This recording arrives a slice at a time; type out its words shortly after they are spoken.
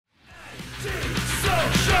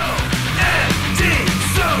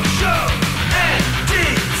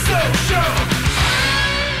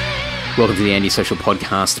Welcome to the Andy Social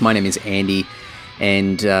Podcast. My name is Andy,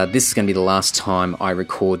 and this is going to be the last time I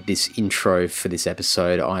record this intro for this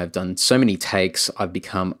episode. I have done so many takes. I've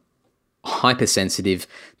become hypersensitive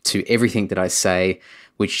to everything that I say,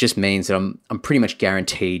 which just means that I'm pretty much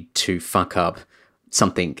guaranteed to fuck up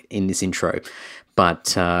something in this intro.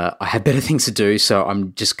 But I have better things to do, so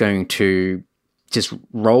I'm just going to just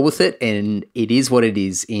roll with it, and it is what it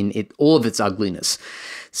is in all of its ugliness.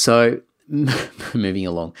 So moving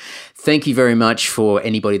along. Thank you very much for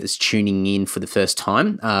anybody that's tuning in for the first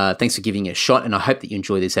time. Thanks for giving it a shot, and I hope that you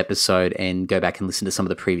enjoy this episode and go back and listen to some of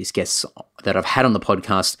the previous guests that I've had on the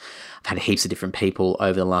podcast. I've had heaps of different people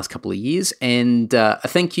over the last couple of years, and a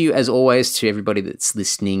thank you, as always, to everybody that's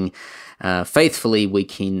listening faithfully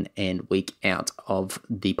week in and week out of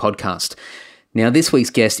the podcast. Now, this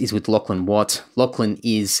week's guest is with Lochlan Watt. Lochlan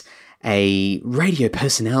is a radio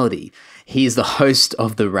personality. He is the host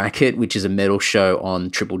of the Racket, which is a metal show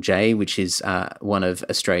on Triple J, which is one of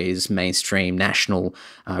Australia's mainstream national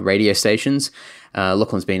radio stations.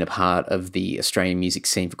 Lochlan's been a part of the Australian music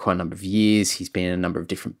scene for quite a number of years. He's been in a number of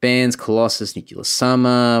different bands: Colossus, Nuclear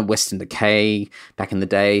Summer, Western Decay back in the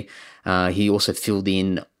day. He also filled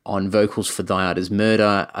in on vocals for Thy Art Is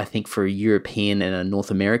Murder, I think for a European and a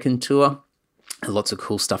North American tour. Lots of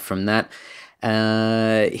cool stuff from that.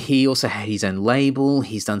 He also had his own label.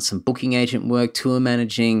 He's done some booking agent work, tour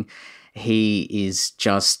managing. He is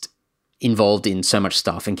just involved in so much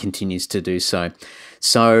stuff and continues to do so.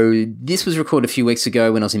 So this was recorded a few weeks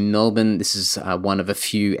ago when I was in Melbourne. This is one of a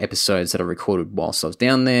few episodes that I recorded whilst I was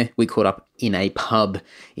down there. We caught up in a pub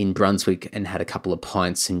in Brunswick and had a couple of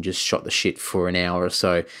pints and just shot the shit for an hour or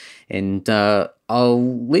so. And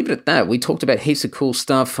I'll leave it at that. We talked about heaps of cool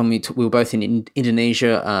stuff, and we were both in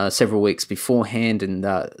Indonesia several weeks beforehand, and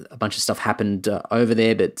a bunch of stuff happened over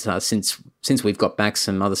there. But since we've got back,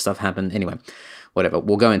 some other stuff happened. Anyway, whatever.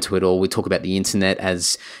 We'll go into it all. We talk about the internet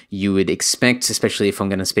as you would expect, especially if I'm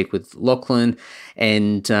going to speak with Lochlan.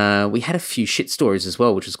 And we had a few shit stories as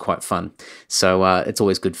well, which was quite fun. So it's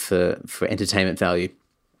always good for entertainment value.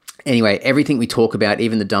 Anyway, everything we talk about,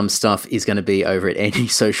 even the dumb stuff, is going to be over at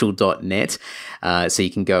andysocial.net. So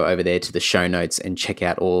you can go over there to the show notes and check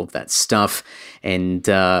out all of that stuff. And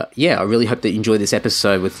I really hope that you enjoy this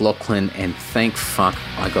episode with Lochlan. And thank fuck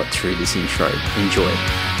I got through this intro. Enjoy.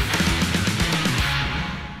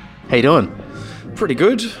 How you doing? Pretty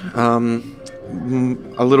good.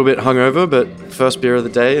 A little bit hungover, but first beer of the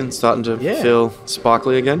day and starting to feel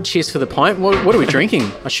sparkly again. Cheers for the pint. What are we drinking?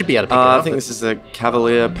 I should be able to pick it up. I think this is a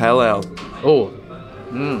Cavalier Pale Ale. Oh,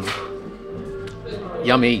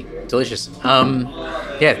 yummy, delicious.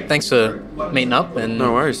 Thanks for meeting up. And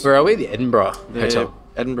no worries. Where are we? The Edinburgh Hotel.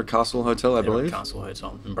 Edinburgh Castle Hotel, I believe. Castle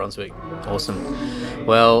Hotel in Brunswick. Awesome.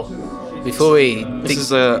 Well, before we... This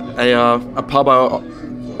is a pub I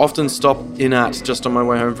often stop in at just on my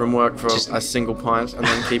way home from work for a single pint and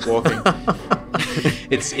then keep walking.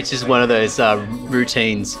 It's just one of those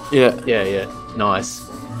routines. Yeah. Nice.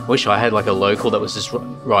 Wish I had like a local that was just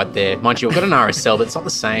right there. Mind you, I've got an RSL, but it's not the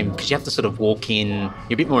same because you have to sort of walk in.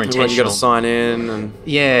 You're a bit more intentional. You got to sign in and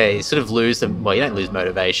you sort of lose you don't lose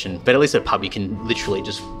motivation, but at least at a pub you can literally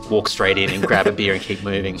just walk straight in and grab a beer and keep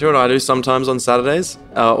moving. Do you know what I do sometimes on Saturdays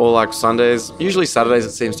or like Sundays? Usually Saturdays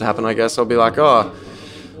it seems to happen. I guess I'll be like,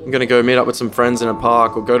 I'm going to go meet up with some friends in a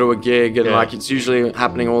park or go to a gig, and it's usually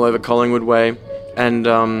happening all over Collingwood Way, and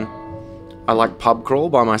I like pub crawl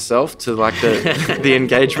by myself to like the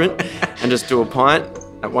engagement and just do a pint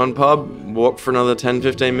at one pub, walk for another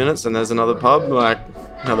 10-15 minutes, and there's another pub, like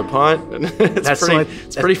another pint.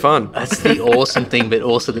 It's pretty fun. That's the awesome thing, but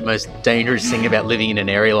also the most dangerous thing about living in an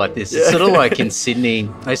area like this. It's sort of like in Sydney.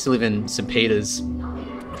 I used to live in St Peters,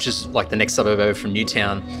 which is like the next suburb over from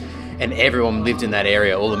Newtown. And everyone lived in that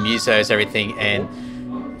area, all the musos, everything. And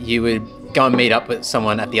you would go and meet up with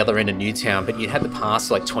someone at the other end of Newtown, but you'd have to pass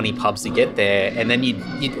like 20 pubs to get there. And then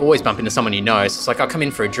you'd always bump into someone you know. So it's like, I'll come in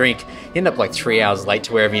for a drink. You end up like 3 hours late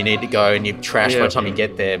to wherever you need to go, and you're trashed by the time you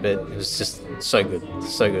get there. But it was just so good.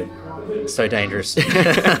 So dangerous.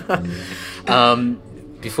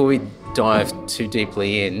 Before we dive too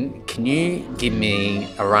deeply in, can you give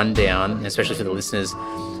me a rundown, especially for the listeners,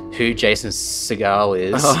 who Jason Segel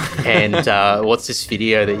is and what's this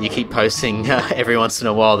video that you keep posting every once in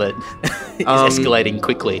a while that is escalating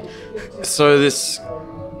quickly? So this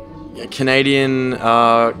Canadian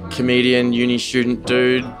comedian, uni student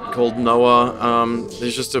dude called Noah,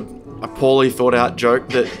 there's just a poorly thought out joke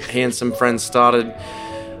that he and some friends started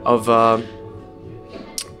of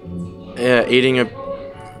eating a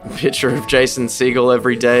picture of Jason Segel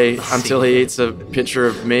every day until he eats a picture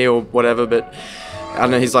of me or whatever, but I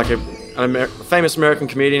don't know, he's like famous American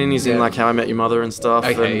comedian. He's in like How I Met Your Mother and stuff.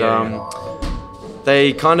 Okay, and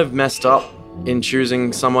they kind of messed up in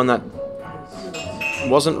choosing someone that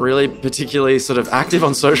wasn't really particularly sort of active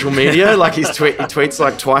on social media. Like he tweets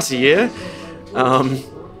like twice a year.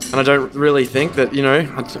 And I don't really think that,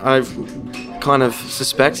 I kind of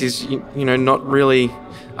suspect he's, not really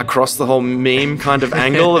across the whole meme kind of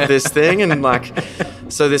angle of this thing. And like,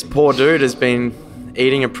 so this poor dude has been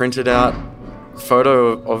eating a printed out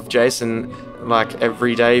photo of Jason like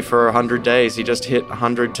every day for 100 days. He just hit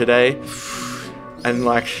 100 today. And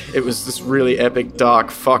like, it was this really epic,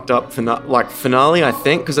 dark, fucked up finale, I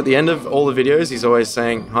think. Because at the end of all the videos, he's always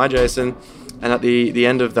saying, "Hi, Jason." And at the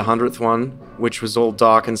end of the 100th one, which was all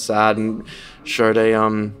dark and sad and showed a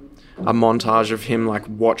montage of him like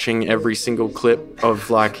watching every single clip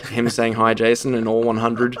of like him saying "Hi, Jason" and all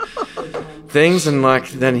 100 things, and like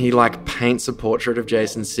then he like paints a portrait of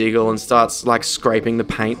Jason Segel and starts like scraping the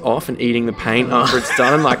paint off and eating the paint after it's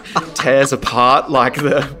done, and like tears apart like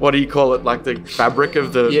the, what do you call it, like the fabric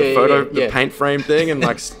of the photo, the paint frame thing, and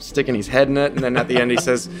like sticking his head in it, and then at the end he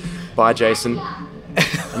says, "Bye, Jason,"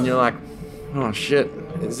 and you're like, oh shit,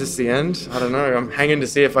 is this the end? I don't know. I'm hanging to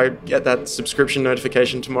see if I get that subscription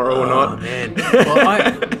notification tomorrow or not. Oh man.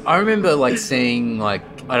 Well, I remember like seeing like,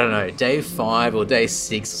 I don't know, day 5 or day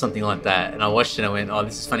 6 or something like that, and I watched it and I went, oh,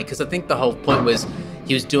 this is funny, because I think the whole point was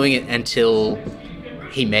he was doing it until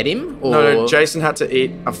he met him, or... No, Jason had to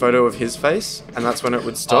eat a photo of his face, and that's when it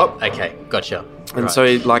would stop. Oh, okay, gotcha. And so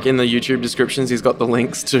he, like in the YouTube descriptions, he's got the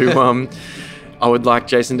links to I would like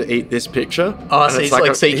Jason to eat this picture. Oh, so it's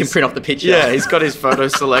like so you can print off the picture. Yeah, he's got his photo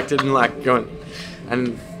selected and like going,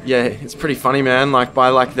 and yeah, it's pretty funny, man. Like by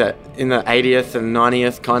like the in the 80th and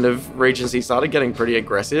 90th kind of regions, he started getting pretty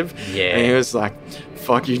aggressive. Yeah, and he was like,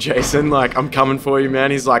 "Fuck you, Jason! Like I'm coming for you, man."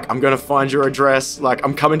 He's like, "I'm gonna find your address. Like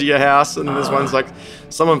I'm coming to your house." And this one's like,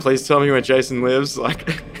 "Someone please tell me where Jason lives."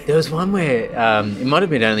 Like there was one where it might have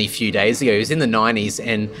been only a few days ago. It was in the 90s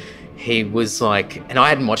and. He was like, and I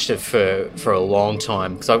hadn't watched it for a long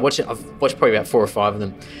time because I've watched probably about 4 or 5 of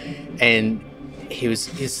them, and he was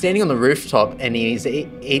standing on the rooftop and he's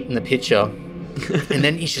eating the picture, and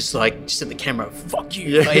then he's just at the camera, "Fuck you!"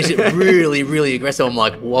 Yeah. Like, he's really, really aggressive. I'm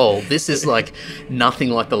like, whoa, this is like nothing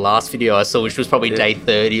like the last video I saw, which was probably day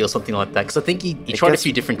 30 or something like that. Because I think he tried a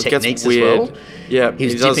few different techniques as well. Yeah, he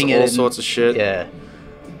was does dipping all it sorts of shit. Yeah,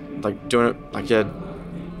 like doing it like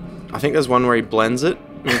I think there's one where he blends it.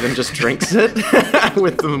 And then just drinks it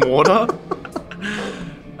with the water.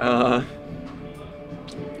 Yeah.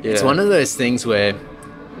 It's one of those things where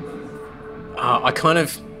I kind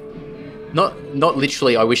of not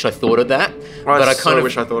literally. I wish I thought of that, but I kind of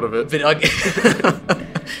wish I thought of it.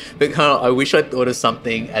 But kind of, I wish I thought of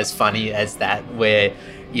something as funny as that, where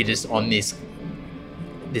you're just on this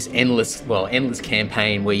endless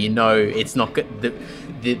campaign where it's not good.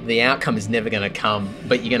 The outcome is never going to come,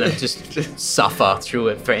 but you're going to just suffer through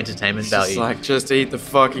it for entertainment value. It's like, just eat the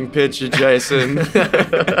fucking picture, Jason.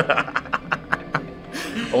 I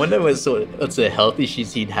wonder what's the health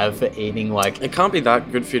issues he'd have for eating, like... It can't be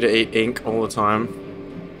that good for you to eat ink all the time.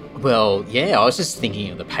 Well, yeah, I was just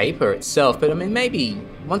thinking of the paper itself, but I mean, maybe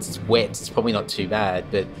once it's wet, it's probably not too bad,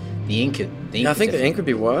 but the ink... I think the ink would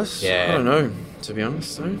be worse. Yeah. I don't know. To be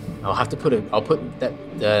honest, though, I'll put that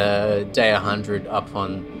day 100 up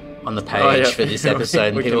on the page for this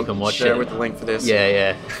episode, and people can watch share it with the link for this.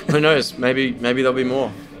 Yeah. Who knows? Maybe there'll be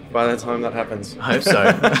more by the time that happens. I hope so.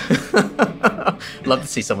 Love to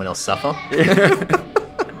see someone else suffer.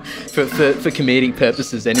 for comedic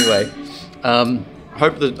purposes, anyway. I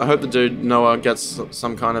hope the dude Noah gets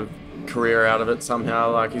some kind of career out of it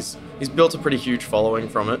somehow. Like he's built a pretty huge following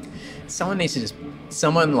from it.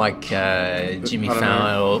 Someone like Jimmy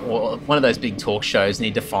Fallon or one of those big talk shows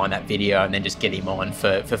need to find that video and then just get him on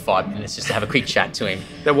for 5 minutes just to have a quick chat to him.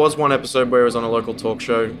 There was one episode where he was on a local talk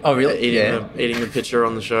show. Oh, really? Eating the picture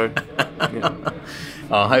on the show. Yeah.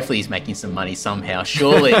 Oh, hopefully he's making some money somehow.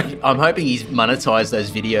 Surely. I'm hoping he's monetized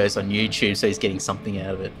those videos on YouTube so he's getting something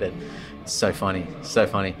out of it. But it's so funny. So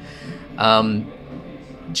funny.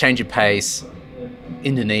 Change of pace.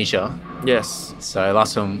 Indonesia. Yes. So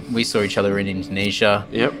last time we saw each other in Indonesia.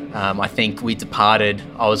 Yep. I think we departed.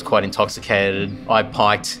 I was quite intoxicated. I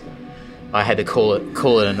piked. I had to call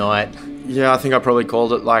it a night. Yeah, I think I probably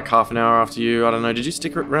called it like half an hour after you. I don't know. Did you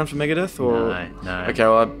stick around for Megadeth? Or? No. Okay,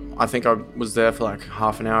 well, I think I was there for like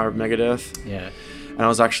half an hour of Megadeth. Yeah. And I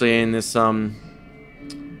was actually in this... I'd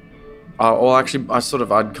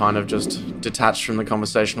kind of just detached from the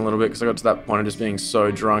conversation a little bit because I got to that point of just being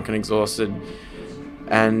so drunk and exhausted.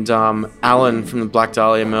 And Alan from the Black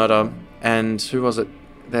Dahlia Murder, and who was it?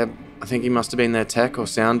 I think he must have been their tech or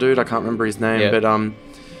sound dude. I can't remember his name, but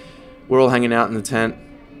we're all hanging out in the tent,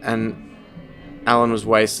 and Alan was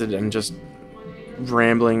wasted and just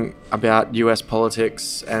rambling about US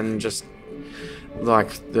politics and just like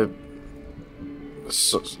the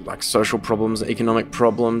like social problems, economic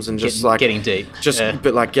problems, and just getting deep,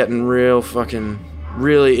 but like getting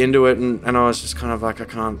really into it, and I was just kind of like, I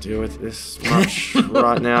can't deal with this much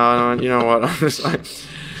right now. And you know what? I'm just like,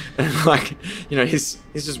 and like, you know, he's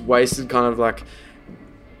just wasted, kind of like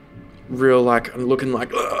real, like looking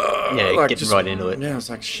like, like getting just right into it. Yeah, I was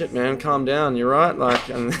like, shit, man, calm down. You're right. Like,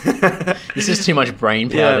 and this is too much brain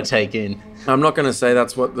power to take in. I'm not going to say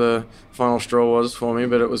that's what the final straw was for me,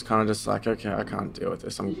 but it was kind of just like, okay, I can't deal with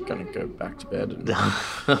this. I'm going to go back to bed.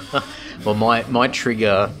 Well, my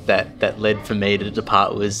trigger that led for me to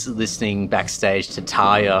depart was listening backstage to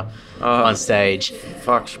Taya on stage.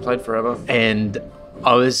 Fuck, she played forever. And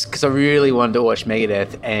because I really wanted to watch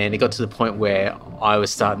Megadeth, and it got to the point where I was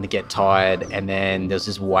starting to get tired, and then there was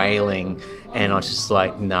this wailing, and I was just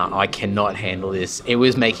like, nah, I cannot handle this. It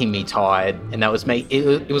was making me tired, and that was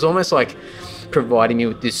it was almost like providing me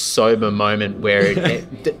with this sober moment where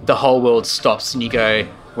the whole world stops, and you go,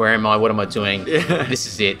 where am I? What am I doing? Yeah. This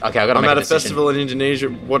is it. Okay, I got to make a decision. I'm at a festival in Indonesia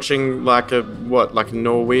watching like a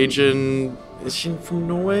Norwegian. Is she from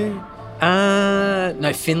Norway?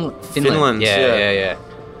 No, Finland. Yeah.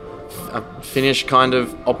 A Finnish kind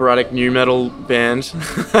of operatic new metal band.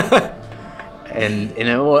 And you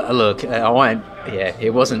know what? Look, I won't. Yeah,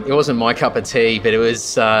 it wasn't my cup of tea, but it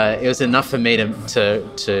was enough for me to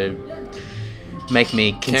make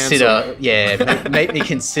me consider. Cancel. Yeah, make me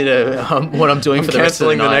consider what I'm doing for the rest of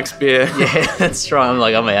the night. Cancelling the next beer. Yeah, that's right. I'm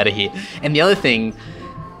like, I'm out of here. And the other thing,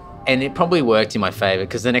 and it probably worked in my favor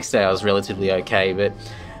because the next day I was relatively okay, but.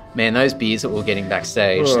 Man, those beers that we were getting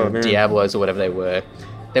backstage, Diablos or whatever they weren't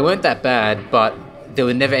that bad, but there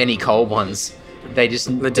were never any cold ones. They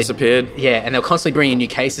disappeared. Yeah, and they were constantly bringing new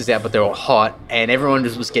cases out, but they were hot, and everyone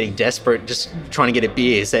just was getting desperate, just trying to get a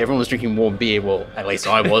beer. So everyone was drinking warm beer. Well, at least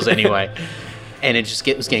I was anyway. And it just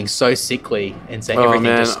was getting so sickly, and so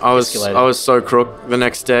everything just escalated. I was so crook the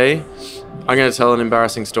next day. I'm going to tell an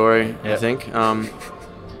embarrassing story, I think.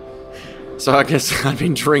 So I guess I'd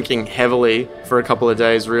been drinking heavily for a couple of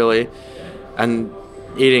days, really, and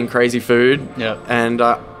eating crazy food. Yeah. And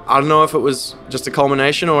I don't know if it was just a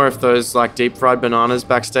culmination or if those like deep fried bananas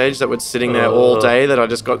backstage that were sitting there all day that I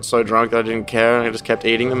just got so drunk that I didn't care and I just kept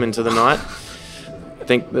eating them into the night. I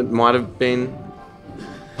think that might have been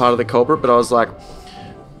part of the culprit, but I was like,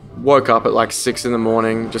 woke up at like 6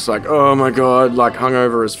 a.m, just like, oh my God, like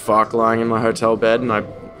hungover as fuck, lying in my hotel bed, and I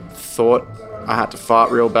thought I had to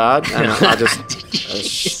fart real bad, and I just a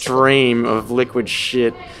stream of liquid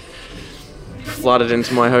shit flooded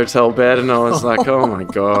into my hotel bed, and I was like, oh my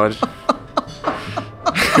God.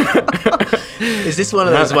 Is this one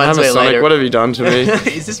of those ones where later... What have you done to me?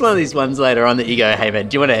 Is this one of these ones later on that you go, hey man,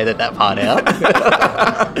 do you want to edit that part out?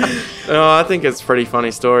 No, I think it's a pretty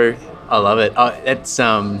funny story. I love it. It's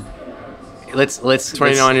Let's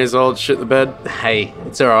 29 years old, shit the bed. Hey,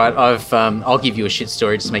 it's all right. I'll give you a shit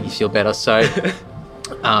story just to make you feel better. So,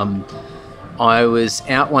 I was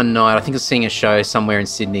out one night. I think I was seeing a show somewhere in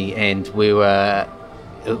Sydney, and we were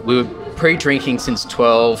pre-drinking since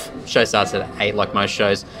 12. Show starts at 8, like most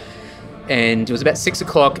shows, and it was about 6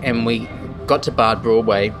 o'clock, and we got to Bard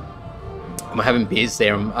Broadway, and we're having beers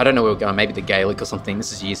there. And I don't know where we're going. Maybe the Gaelic or something.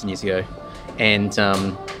 This is years and years ago, and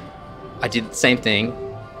I did the same thing,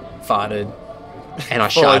 farted. And I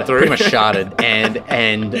pretty much sharted, and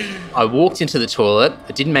I walked into the toilet.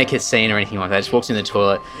 I didn't make a scene or anything like that. I just walked in the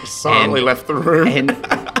toilet, silently left the room, and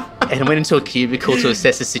went into a cubicle to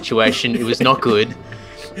assess the situation. It was not good,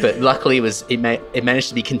 but luckily it managed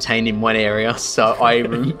to be contained in one area. So I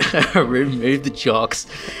removed the jocks,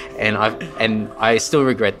 and I still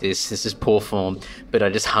regret this. This is poor form, but I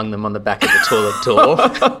just hung them on the back of the toilet door.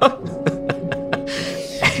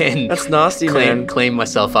 And that's nasty, man. Cleaned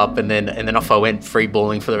myself up, and then off I went free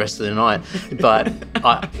balling for the rest of the night. But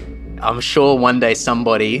I'm sure one day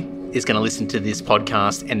somebody is going to listen to this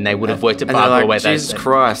podcast, and they would have worked at Barbara like, Jesus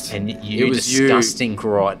Christ, and you disgusting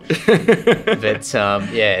grot. But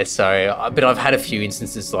but I've had a few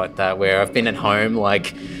instances like that where I've been at home,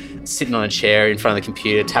 like sitting on a chair in front of the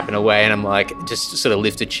computer, tapping away, and I'm like, just sort of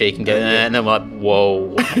lift a cheek and go, and I'm like,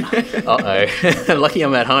 whoa, uh-oh. Lucky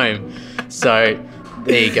I'm at home. So.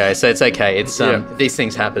 There you go. So it's okay. It's these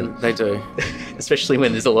things happen. They do. Especially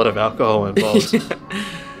when there's a lot of alcohol involved.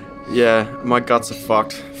 Yeah, my guts are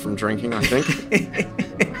fucked from drinking, I think.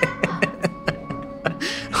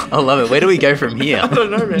 I love it. Where do we go from here? I don't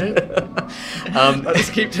know, man. I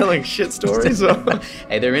just keep telling shit stories.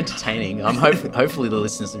 Hey, they're entertaining. Hopefully the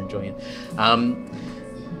listeners are enjoying it.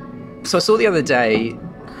 So I saw the other day,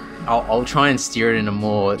 I'll try and steer it in a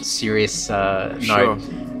more serious note. Sure.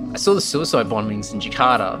 I saw the suicide bombings in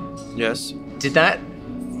Jakarta. Yes. Did that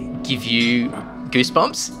give you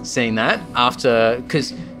goosebumps seeing that after?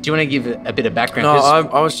 Because do you want to give a bit of background? No,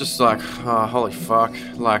 I was just like, oh, holy fuck.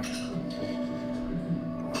 Like,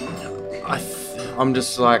 I'm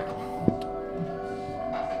just like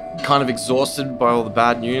kind of exhausted by all the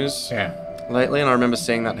bad news lately. And I remember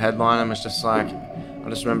seeing that headline and was just like, I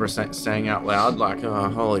just remember saying out loud, like, oh,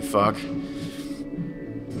 holy fuck.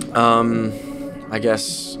 I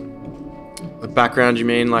guess the background, you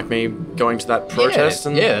mean, like me going to that protest?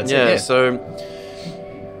 So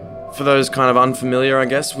for those kind of unfamiliar, I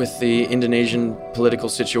guess, with the Indonesian political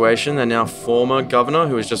situation, their now former governor,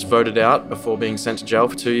 who was just voted out before being sent to jail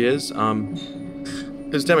for 2 years,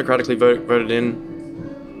 who's democratically voted in,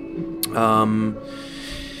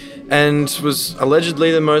 and was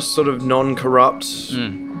allegedly the most sort of non-corrupt,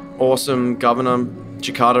 awesome governor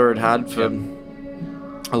Jakarta had for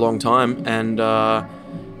a long time, and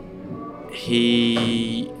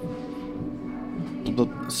he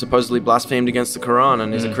supposedly blasphemed against the Quran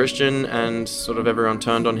and is a Christian, and sort of everyone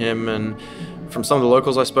turned on him. And from some of the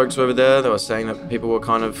locals I spoke to over there, they were saying that people were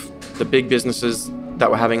kind of, the big businesses that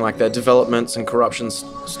were having like their developments and corruption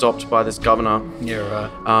stopped by this governor,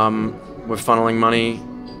 were funneling money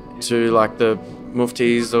to like the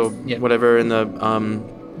muftis or whatever in the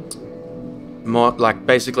like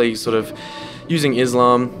basically sort of using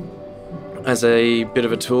Islam as a bit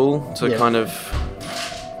of a tool to kind of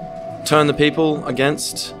turn the people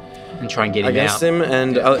against and try and get him against out. him.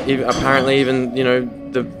 And apparently even, you know,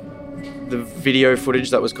 the video footage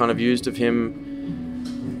that was kind of used of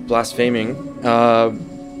him blaspheming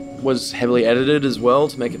was heavily edited as well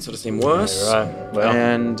to make it sort of seem worse. Well.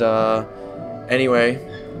 And anyway,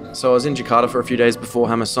 so I was in Jakarta for a few days before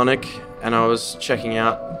Hamasonic, and I was checking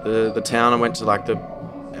out the town. I went to like the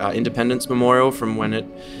Independence Memorial from when it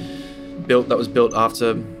was built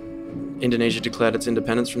after Indonesia declared its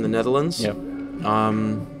independence from the Netherlands.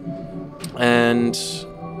 And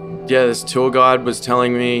this tour guide was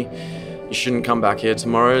telling me, you shouldn't come back here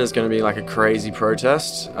tomorrow. There's going to be like a crazy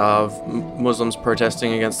protest of Muslims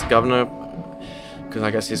protesting against the governor, because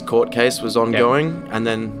I guess his court case was ongoing. And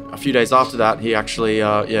then a few days after that, he actually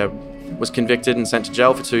was convicted and sent to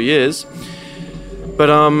jail for 2 years. But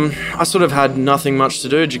I sort of had nothing much to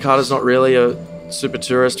do. Jakarta's not really a super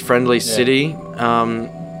tourist friendly city.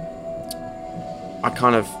 I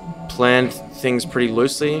kind of planned things pretty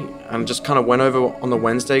loosely and just kind of went over on the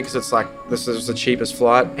Wednesday because it's like, this is the cheapest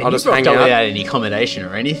flight. And I'll just you hang booked out without any accommodation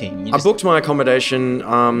or anything. I booked my accommodation,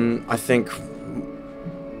 I think,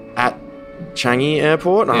 at Changi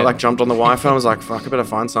Airport, and I like jumped on the Wi-Fi and was like, fuck, I better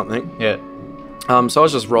find something. So I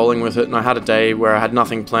was just rolling with it, and I had a day where I had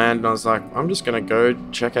nothing planned, and I was like, I'm just going to go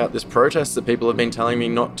check out this protest that people have been telling me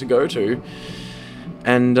not to go to.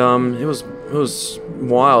 And it was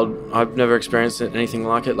wild. I've never experienced anything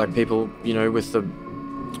like it. Like people, you know, with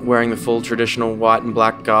wearing the full traditional white and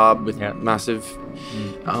black garb with massive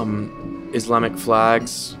Islamic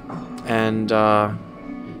flags, and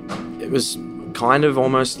it was kind of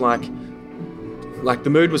almost like the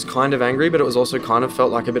mood was kind of angry, but it was also kind of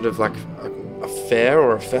felt like a bit of like a fair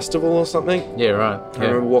or a festival or something. I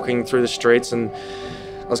remember walking through the streets and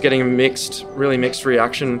I was getting a really mixed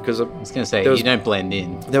reaction, because I was going to say, you don't blend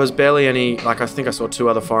in. There was barely any, like I think I saw 2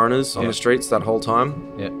 other foreigners on the streets that whole time.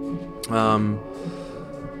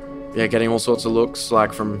 Getting all sorts of looks,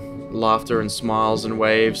 like from laughter and smiles and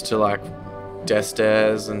waves to like death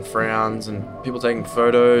stares and frowns and people taking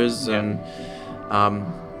photos, and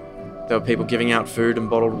there were people giving out food and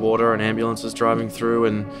bottled water and ambulances driving through,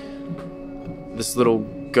 and this little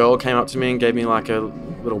girl came up to me and gave me like a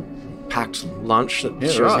little packed lunch that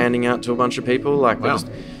she was handing out to a bunch of people, like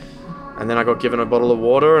and then I got given a bottle of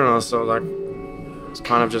water, and I was sort of like, it's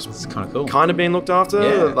kind of cool, kind of being looked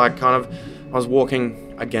after. Like kind of, I was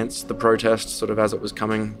walking against the protest sort of as it was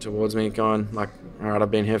coming towards me, going like, all right,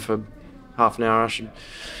 I've been here for half an hour, I've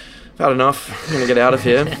had enough, I'm gonna get out of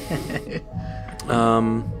here.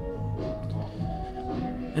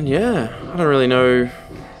 And I don't really know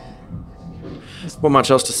what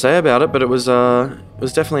much else to say about it, but it was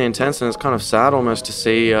definitely intense, and it's kind of sad almost to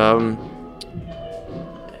see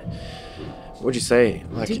what'd you say,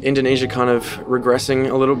 like Indonesia kind of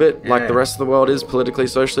regressing a little bit, like the rest of the world is politically,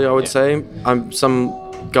 socially, I would say. Some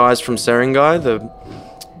guys from Serenggai,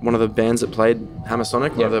 one of the bands that played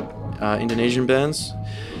Hamasonic, one of the Indonesian bands,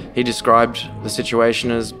 he described the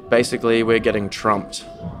situation as basically we're getting trumped.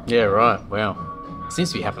 Wow.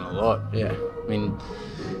 Seems to be happening a lot. I mean,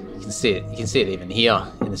 You can see it even here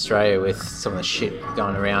in Australia with some of the shit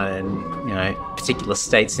going around, and particular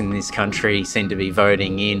states in this country seem to be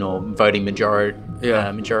voting in or voting majoritively.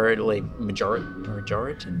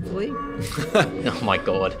 Oh my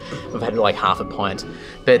god, I've had like half a pint,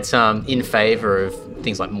 but in favour of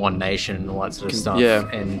things like One Nation and all that sort of stuff. Yeah.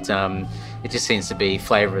 And it just seems to be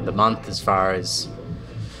flavour of the month as far as,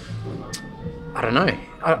 I don't know.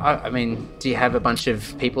 I mean, do you have a bunch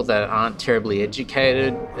of people that aren't terribly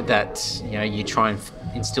educated that you try and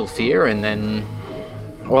instill fear, and then?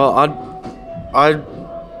 Well,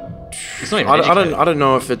 It's not even I don't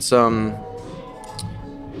know if it's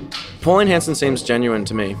Pauline Hanson seems genuine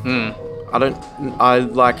to me. I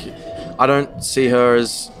don't see her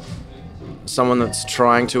as someone that's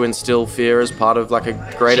trying to instill fear as part of like a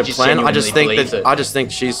greater plan. I just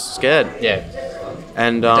think she's scared. Yeah.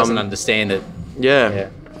 And doesn't understand it. Yeah.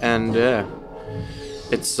 And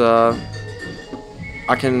it's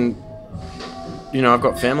I can, I've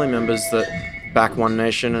got family members that back One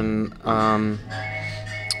Nation, and I'm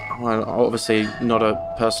obviously not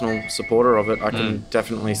a personal supporter of it. I can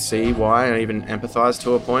definitely see why, and even empathize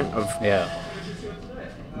to a point of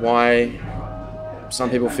why some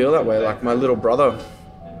people feel that way. Like my little brother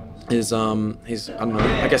is he's, I don't know,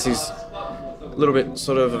 I guess he's a little bit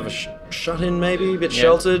sort of a shut-in, maybe a bit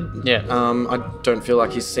sheltered. I don't feel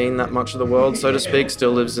like he's seen that much of the world, so to speak.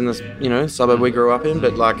 Still lives in this suburb we grew up in,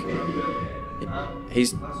 but like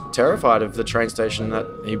he's terrified of the train station that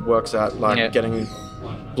he works at, like getting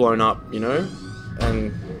blown up,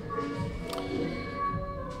 and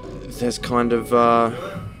there's kind of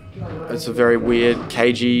it's a very weird,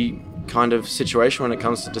 cagey kind of situation when it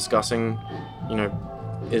comes to discussing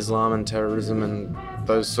Islam and terrorism and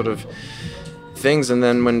those sort of things. And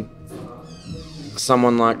then when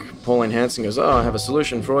someone like Pauline Hanson goes, I have a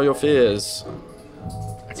solution for all your fears,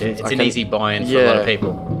 it's an easy buy-in for a lot of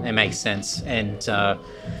people. It makes sense. And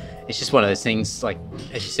it's just one of those things, like,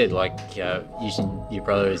 as you said, like using your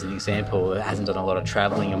brother as an example, hasn't done a lot of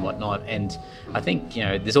travelling and whatnot. And I think,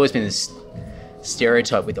 there's always been this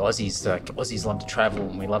stereotype with Aussies, like Aussies love to travel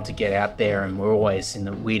and we love to get out there and we're always in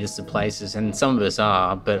the weirdest of places. And some of us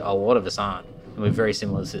are, but a lot of us aren't. And we're very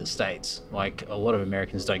similar to the States. Like, a lot of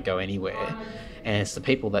Americans don't go anywhere. And it's the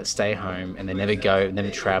people that stay home and they never go, never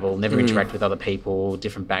travel, never interact with other people,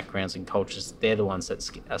 different backgrounds and cultures. They're the ones that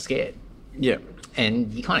are scared. Yeah.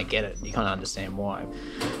 And you kind of get it. You kind of understand why.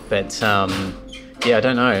 But, I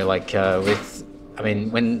don't know. Like,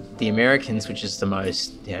 when the Americans, which is the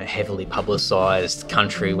most heavily publicised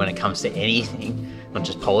country when it comes to anything, not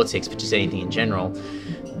just politics, but just anything in general,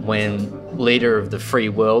 when leader of the free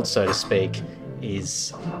world, so to speak,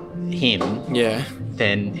 is him,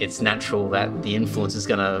 then it's natural that the influence is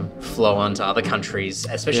going to flow onto other countries,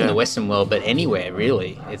 especially in the Western world, but anywhere,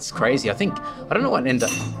 really. It's crazy. I don't know what ended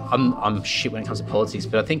up... I'm shit when it comes to politics,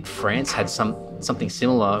 but I think France had something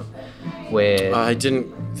similar where...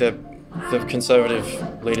 The Conservative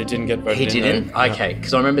leader didn't get voted in. He didn't? Okay,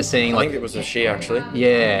 because I remember seeing... I think it was a she, actually.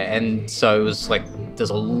 Yeah, and so it was like there's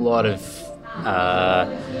a lot of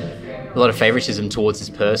favoritism towards this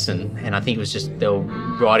person, and I think it was just they were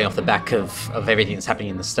riding off the back of everything that's happening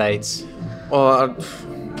in the States. Well,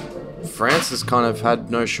 France has kind of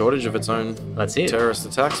had no shortage of its own terrorist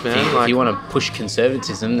attacks, man. If you want to push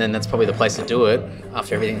conservatism, then that's probably the place to do it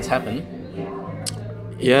after everything that's happened.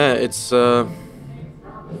 Yeah, it's...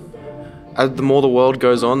 As the more the world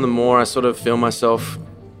goes on, the more I sort of feel myself,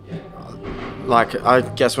 like, I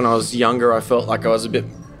guess when I was younger, I felt like I was a bit,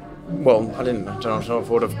 well, I don't know if I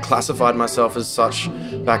would have classified myself as such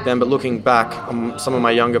back then, but looking back on some of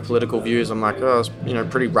my younger political views, I'm like, I was,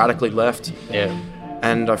 pretty radically left. Yeah.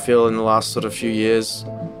 And I feel in the last sort of few years,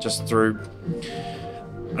 just through,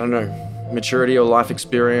 I don't know, maturity or life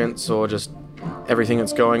experience or just everything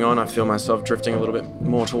that's going on, I feel myself drifting a little bit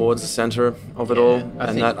more towards the center of it all.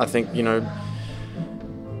 I think,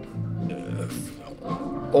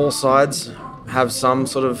 all sides have some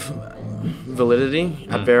sort of validity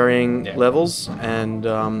at varying levels. And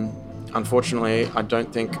unfortunately, I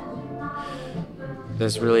don't think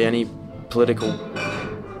there's really any political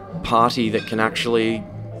party that can actually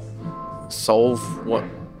solve what,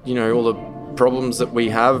 all the problems that we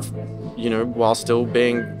have, while still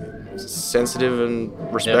being sensitive and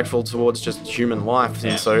respectful towards just human life.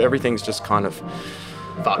 And so everything's just kind of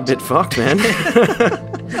a bit fucked, man.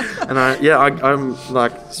 And I'm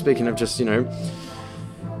like, speaking of just,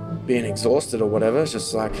 being exhausted or whatever, it's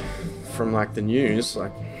just like from like the news,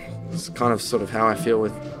 like it's kind of sort of how I feel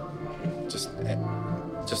with just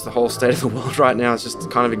the whole state of the world right now. It's just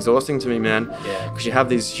kind of exhausting to me, man. Yeah. Because you have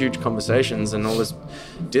these huge conversations and all this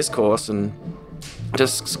discourse, and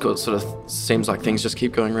just sort of seems like things just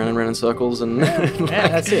keep going round and round in circles, and Yeah,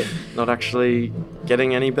 that's it. not actually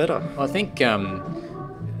getting any better. Well, I think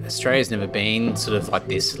Australia's never been sort of like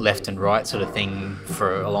this left and right sort of thing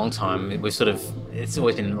for a long time. It's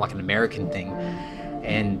always been like an American thing,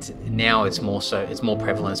 and now it's more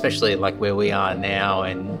prevalent, especially like where we are now,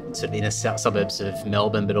 and sort of inner suburbs of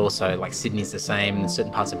Melbourne, but also like Sydney's the same, and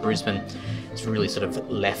certain parts of Brisbane. It's really sort of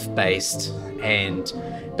left based,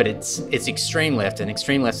 but it's extreme left, and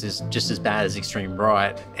extreme left is just as bad as extreme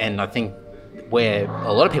right. And I think where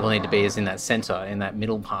a lot of people need to be is in that centre, in that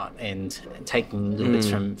middle part, and taking little bits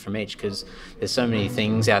from each, because there's so many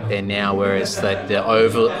things out there now, whereas that the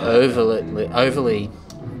overly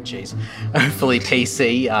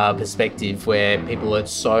PC perspective, where people are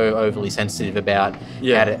so overly sensitive about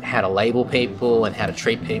how to label people and how to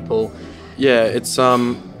treat people. Yeah, it's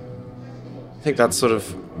I think that's sort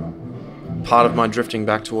of part of my drifting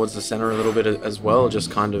back towards the centre a little bit as well,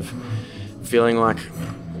 just kind of feeling like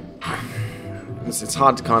it's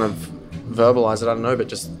hard to kind of verbalize it, I don't know, but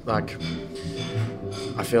just like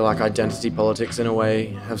I feel like identity politics in a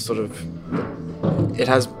way have it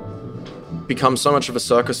has become so much of a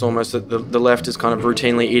circus almost that the left is kind of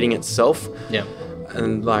routinely eating itself. Yeah.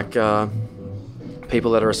 And like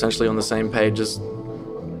people that are essentially on the same page as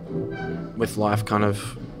with life, kind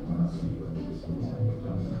of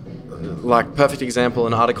like perfect example,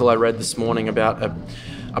 an article I read this morning about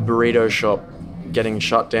a burrito shop getting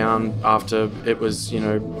shut down after it was,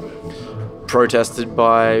 protested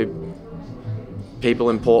by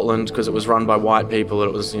people in Portland because it was run by white people.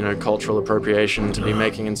 It was, cultural appropriation to be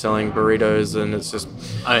making and selling burritos, and it's just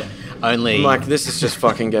like, this is just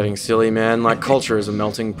fucking getting silly, man. Like, culture is a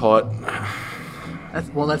melting pot.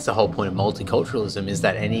 That's the whole point of multiculturalism, is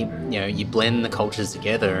that you blend the cultures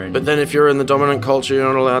together. But then if you're in the dominant culture,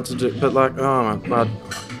 you're not allowed to do. But like, oh my God,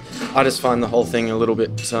 I just find the whole thing a little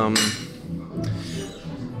bit.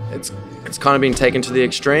 It's kind of been taken to the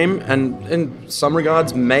extreme, and in some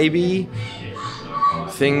regards, maybe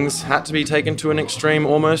things had to be taken to an extreme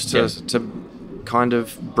almost to kind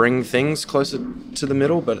of bring things closer to the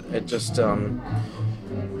middle. But it just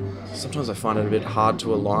sometimes I find it a bit hard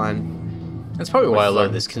to align. That's probably why a lot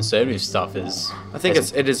of this conservative stuff is. I think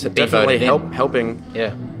it is definitely helping.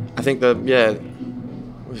 Yeah. I think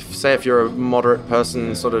say if you're a moderate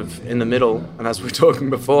person, sort of in the middle, and as we were talking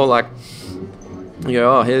before, like, you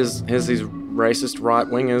go, oh, here's these racist right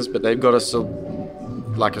wingers, but they've got a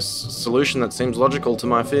solution that seems logical to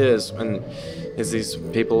my fears, and there's these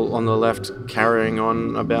people on the left carrying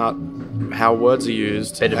on about how words are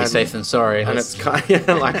used. Better be safe than sorry. And it's kind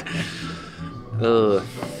of like, ugh.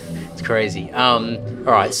 It's crazy. All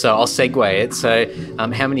right, so I'll segue it. So,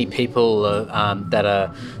 how many people that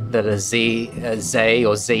are Z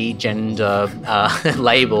or Z gender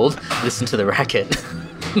labelled listen to the Racket?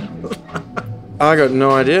 I got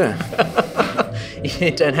no idea.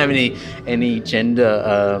 You don't have any gender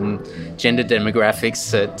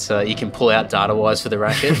demographics that you can pull out data-wise for the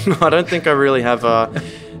Racket? No, I don't think I really have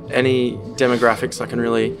any demographics I can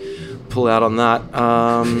really pull out on that.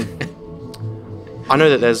 I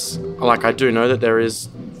know that I do know that there is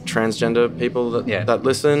transgender people that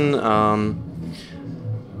listen,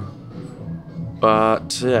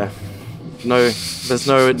 but yeah. No, there's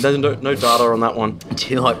no data on that one. Do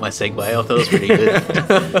you like my segue? I thought it was pretty good.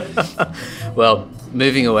 Well,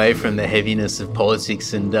 moving away from the heaviness of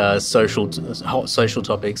politics and social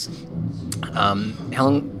topics, how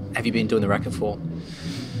long have you been doing the Racket for?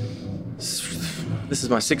 This is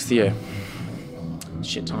my 6th year.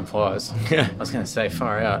 Shit, time flies. Yeah. I was going to say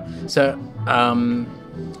far out. So, there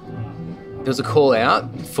was a call out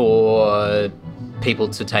for people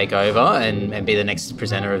to take over and be the next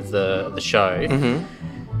presenter of the show.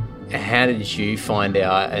 Mm-hmm. How did you find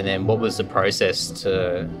out, and then what was the process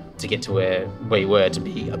to get to where you were to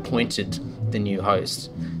be appointed the new host?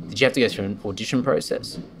 Did you have to go through an audition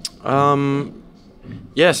process?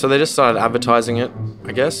 Yeah, so they just started advertising it,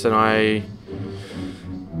 I guess, and I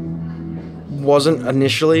wasn't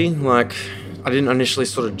initially I didn't initially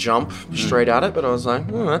sort of jump straight at it, but I was like,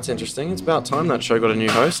 oh, that's interesting. It's about time that show got a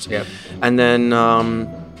new host. Yep. And then a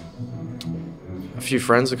few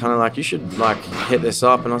friends were kind of like, you should hit this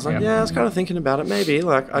up. And I was like, yeah, I was kind of thinking about it maybe.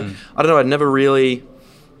 I don't know, I'd never really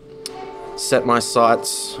set my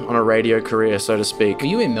sights on a radio career, so to speak. Were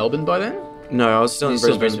you in Melbourne by then? No, I was still in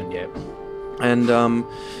Brisbane. Yeah. And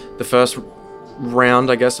the first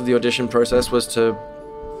round, I guess, of the audition process was to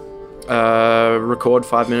record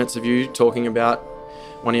 5 minutes of you talking about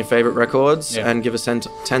one of your favorite records and give a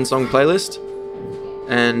 10-song playlist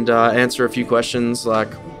and answer a few questions like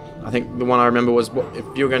I think the one I remember was, if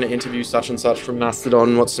you're going to interview such and such from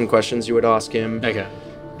Mastodon, what's some questions you would ask him? Okay.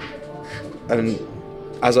 And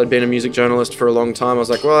as I'd been a music journalist for a long time, I was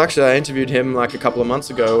like, well, actually, I interviewed him like a couple of months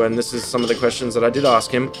ago, and this is some of the questions that I did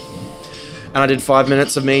ask him. And I did 5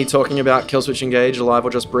 minutes of me talking about Killswitch Engage, Alive or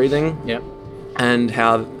Just Breathing. Yep. And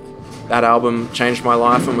how that album changed my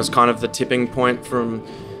life and was kind of the tipping point from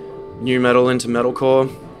new metal into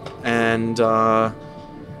metalcore. And I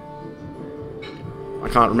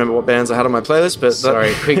can't remember what bands I had on my playlist, but...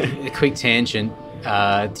 Sorry, quick tangent.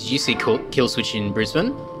 Did you see Killswitch in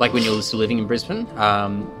Brisbane? Like when you were still living in Brisbane?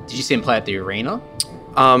 Did you see him play at the arena?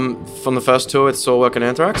 From the first tour with Soilwork and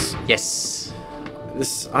Anthrax? Yes.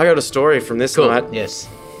 I got a story from this night. Yes.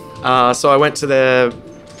 So I went to their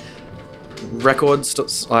record store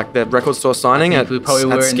signing at we probably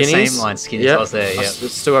were in the same line. Skinny's. Yep. I was there. Yeah. I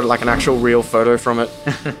still got like an actual real photo from it.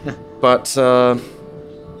 But and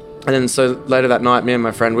then so later that night, me and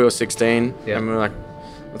my friend, we were 16, yeah. and we were like,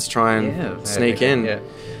 let's try and sneak in. Yeah.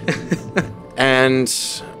 And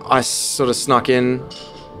I sort of snuck in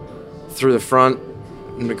through the front,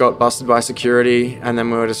 and we got busted by security. And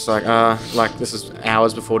then we were just like this is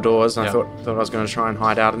hours before doors. And I thought I was going to try and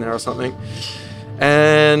hide out in there or something.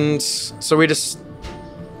 And so we just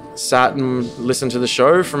sat and listened to the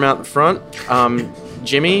show from out the front.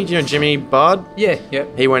 Jimmy, do you know Jimmy Bard? Yeah.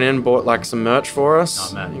 He went in and bought like some merch for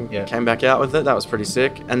us. Oh man, yeah. Came back out with it. That was pretty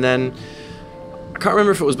sick. And then I can't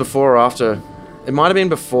remember if it was before or after. It might have been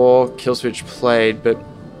before Killswitch played, but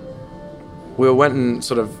we went and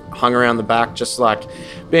sort of hung around the back, just like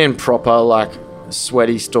being proper, like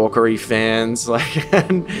sweaty, stalkery fans. Like,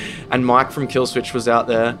 and Mike from Killswitch was out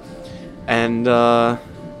there, and there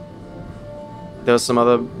was some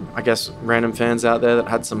other, I guess, random fans out there that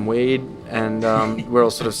had some weed, and we're all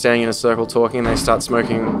sort of standing in a circle talking, and they start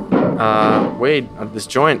smoking weed at this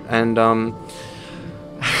joint, and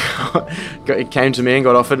it came to me and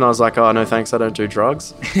got offered, and I was like, oh, no thanks, I don't do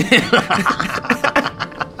drugs.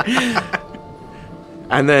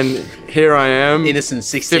 And then here I am. Innocent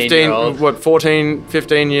 16-year-old. 14,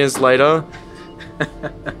 15 years later,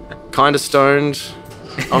 kind of stoned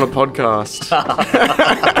on a podcast.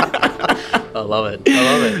 I love it.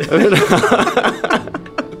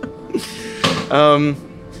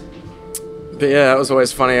 But yeah, it was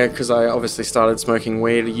always funny because I obviously started smoking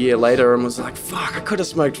weed a year later and was like, fuck, I could have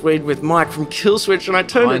smoked weed with Mike from Killswitch and I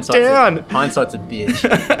turned it down. Hindsight's a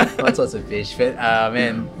bitch. But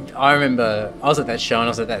man, I remember I was at that show and I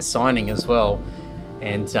was at that signing as well.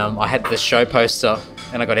 And I had the show poster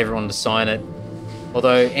and I got everyone to sign it.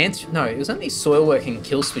 Although, it was only Soilwork and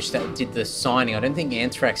Killswitch that did the signing. I don't think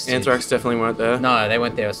Anthrax did. Anthrax definitely weren't there. No, they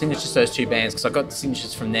weren't there. I think it's just those two bands because I got the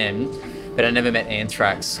signatures from them, but I never met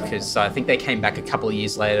Anthrax because I think they came back a couple of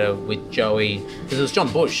years later with Joey, because it was John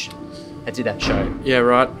Bush that did that show. Yeah,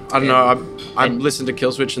 right. I don't know. I listened to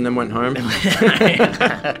Killswitch and then went home.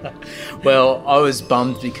 Well, I was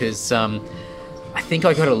bummed because I think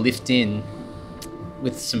I got a lift in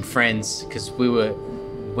with some friends because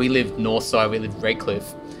we lived north side, we lived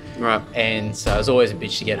Redcliffe. Right. And so it was always a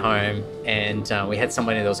bitch to get home. And we had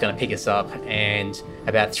somebody that was going to pick us up. And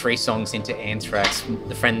about 3 songs into Anthrax,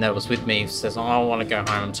 the friend that was with me says, oh, I want to go home,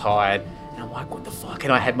 I'm tired. And I'm like, what the fuck?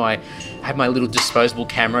 And I had my little disposable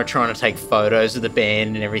camera trying to take photos of the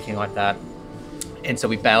band and everything like that. And so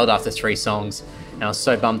we bailed after 3 songs. And I was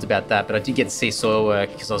so bummed about that. But I did get to see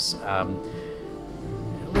Soilwork because I was...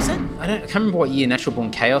 I can't remember what year Natural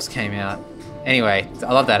Born Chaos came out. Anyway,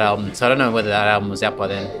 I love that album, so I don't know whether that album was out by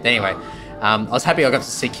then. Anyway, I was happy I got to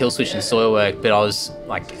see Killswitch and Soilwork, but I was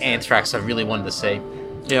like, Anthrax I really wanted to see.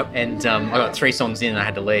 Yep. And I got 3 songs in and I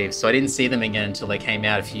had to leave, so I didn't see them again until they came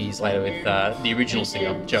out a few years later with the original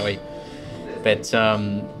singer, Joey. But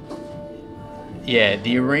yeah,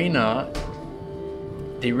 the arena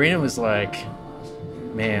was like,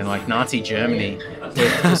 man, like Nazi Germany.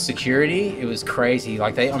 The security, it was crazy.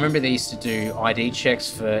 Like I remember they used to do ID checks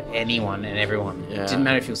for anyone and everyone. Yeah. It didn't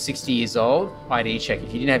matter if you were 60 years old, ID check.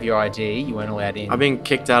 If you didn't have your ID, you weren't allowed in. I've been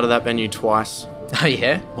kicked out of that venue twice. Oh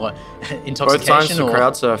yeah? What? Intoxication? Both times for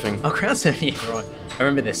crowd surfing. Oh, crowd surfing, yeah, right. I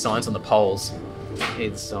remember there's signs on the poles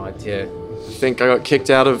inside, yeah. I think I got kicked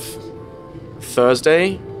out of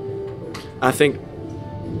Thursday. I think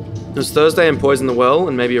it was Thursday and Poison the Well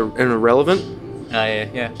and maybe an Irrelevant. Oh,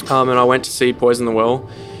 yeah. And I went to see Poison the Well.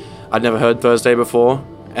 I'd never heard Thursday before.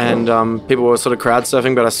 And people were sort of crowd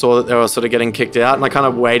surfing, but I saw that they were sort of getting kicked out. And I kind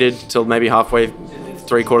of waited till maybe halfway,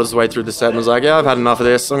 3/4 of the way through the set and was like, yeah, I've had enough of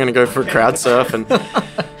this. I'm going to go for a crowd surf. And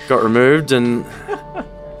got removed. And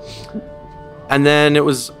then it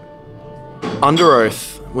was Under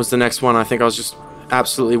Oath was the next one. I think I was just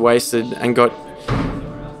absolutely wasted and got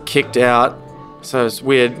kicked out So it's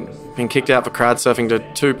weird. Been kicked out for crowd surfing to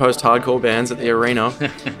 2 post-hardcore bands at the arena.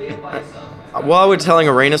 While we're telling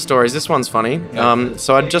arena stories, this one's funny.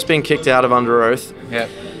 So I'd just been kicked out of Under Oath. Yep.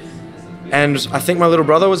 And I think my little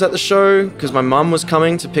brother was at the show because my mum was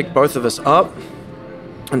coming to pick both of us up.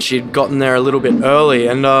 And she'd gotten there a little bit early.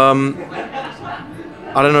 And I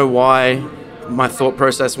don't know why my thought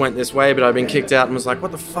process went this way, but I'd been kicked out and was like,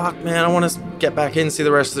 what the fuck, man? I want to get back in, see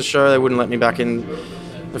the rest of the show. They wouldn't let me back in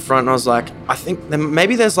the front. And I was like, I think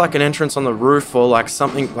maybe there's like an entrance on the roof or like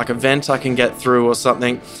something, like a vent I can get through or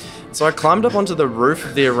something. So I climbed up onto the roof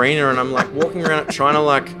of the arena and I'm like walking around it trying to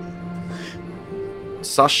like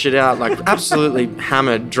suss shit out, like absolutely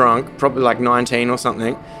hammered, drunk, probably like 19 or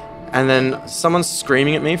something. And then someone's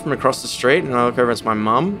screaming at me from across the street, and I look over, it's my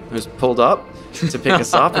mum who's pulled up to pick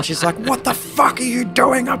us up, and she's like, what the fuck are you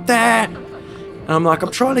doing up there? And I'm like,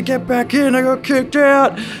 I'm trying to get back in, I got kicked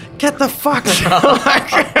out, get the fuck out.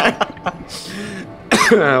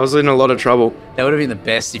 I was in a lot of trouble. That would have been the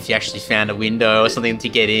best if you actually found a window or something to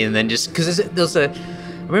get in, and then just, because there's I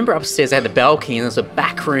remember upstairs they had the balcony and there's a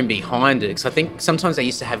back room behind it, because I think sometimes they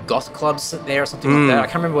used to have goth clubs there or something like that. I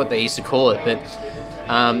can't remember what they used to call it, but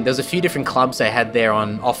there was a few different clubs they had there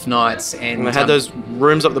on off nights. And they had those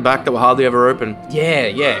rooms up the back that were hardly ever open. Yeah,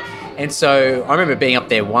 yeah. And so I remember being up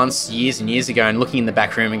there once years and years ago and looking in the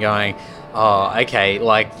back room and going, oh, okay,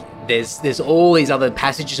 like there's all these other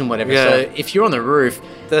passages and whatever. Yeah. So if you're on the roof...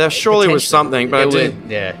 There surely was something, but you didn't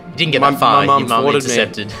get that far. My Your mum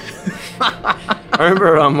intercepted. I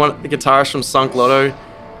remember the guitarist from Sunk Lotto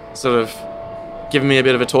sort of giving me a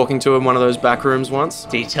bit of a talking to in one of those back rooms once.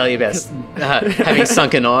 Did he tell you about having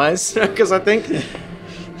sunken eyes? Because I think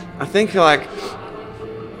like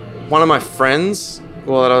one of my friends,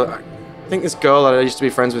 I think this girl that I used to be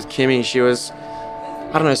friends with, Kimmy, she was,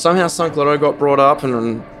 I don't know, somehow Sunk Lotto got brought up,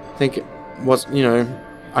 and I think it was, you know,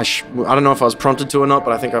 I don't know if I was prompted to or not,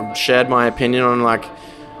 but I think I've shared my opinion on like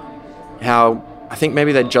how I think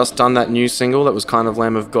maybe they'd just done that new single that was kind of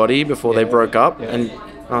Lamb of God-y before they broke up, and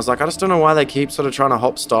I was like, I just don't know why they keep sort of trying to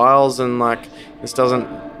hop styles, and like this doesn't.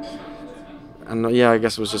 And I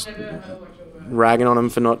guess it was just ragging on them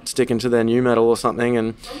for not sticking to their new metal or something.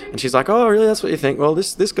 And she's like, oh, really? That's what you think? Well,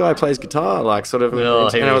 this guy plays guitar, like sort of. And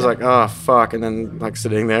I was like, oh fuck. And then like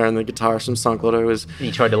sitting there, and the guitarist from Sunk Lotto was. And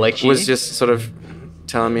he tried to lecture was just sort of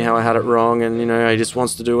telling me how I had it wrong, and you know he just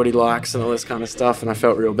wants to do what he likes and all this kind of stuff, and I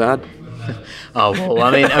felt real bad. Oh well,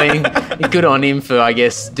 I mean, good on him for, I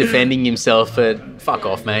guess, defending himself, but fuck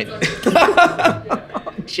off, mate.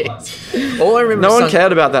 Jeez. All I remember. No one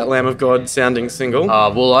cared about that Lamb of God sounding single.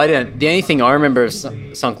 Oh well, I don't. The only thing I remember of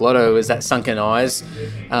Sunk Lotto was that Sunken Eyes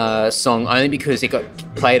song, only because it got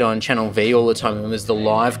played on Channel V all the time. It was the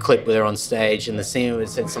live clip where they're on stage, and the singer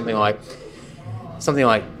said something like,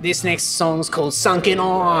 this next song's called Sunken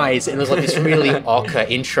Eyes, and it was like this really ochre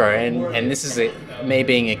intro, and this is me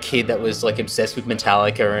being a kid that was like obsessed with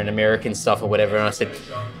Metallica and American stuff or whatever, and I said,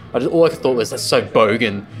 all I thought was, that's so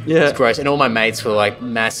bogan. Yeah. It's gross. And all my mates were like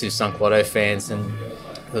massive Sunk Lotto fans, and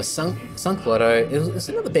it was Sunk Lotto, it was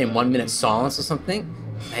another band, 1 Minute Silence or something,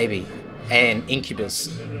 maybe, and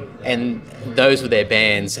Incubus. And those were their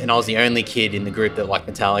bands, and I was the only kid in the group that liked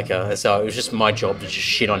Metallica, so it was just my job to just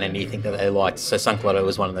shit on anything that they liked. So Sunk Lotto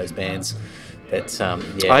was one of those bands. But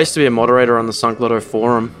I used to be a moderator on the Sunk Lotto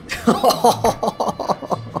forum.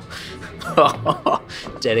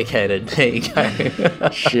 Dedicated. There you go.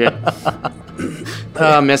 Shit.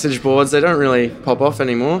 Message boards, they don't really pop off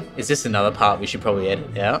anymore. Is this another part we should probably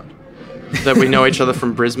edit out? That we know each other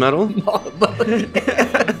from Briz Metal?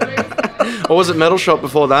 Or was it Metal Shop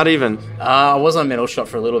before that even? I was on Metal Shop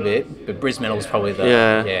for a little bit, but Briz Metal was probably the...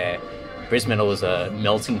 Yeah. Briz Metal was a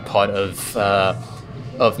melting pot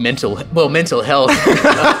of mental health.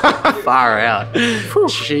 Far out.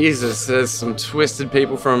 Jesus, there's some twisted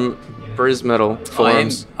people from Briz Metal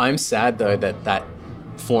forums. I'm sad though that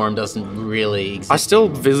forum doesn't really exist. I still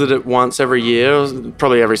visit it once every year,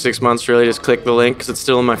 probably every 6 months really, just click the link because it's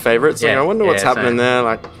still in my favorites. Like, I wonder what's happening there.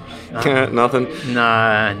 Like, nothing.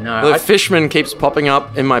 No. The Fishman keeps popping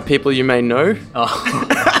up in my people you may know. Oh.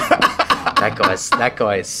 That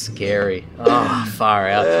guy is scary. Oh, far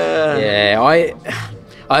out. Yeah,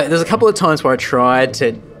 there's a couple of times where I tried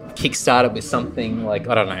to kickstart it with something like,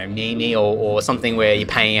 I don't know, Mimi or something where you're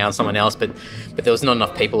paying out someone else, but there was not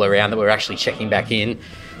enough people around that were actually checking back in.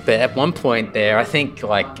 But at one point there, I think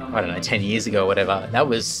like, I don't know, 10 years ago or whatever, that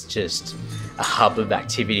was just a hub of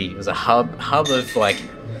activity. It was a hub of like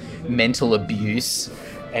mental abuse,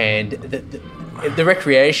 and the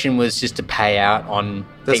recreation was just to pay out on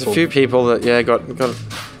There's people. A few people that got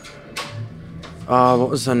what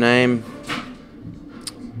was her name?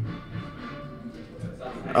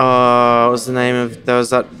 What was the name of? There was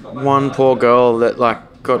that one poor girl that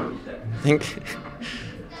like got. I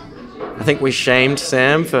think we shamed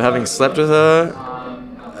Sam for having slept with her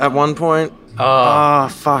at one point. Oh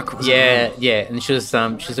fuck. Yeah, and she was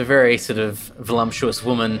a very sort of voluptuous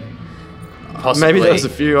woman. Possibly. Maybe there was a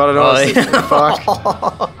few. I don't know. Fuck.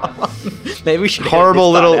 Maybe we should.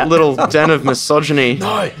 Horrible little den of misogyny.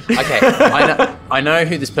 No. Okay. I know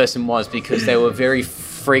who this person was because they were very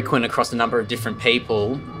frequent across a number of different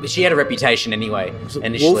people. But she had a reputation anyway.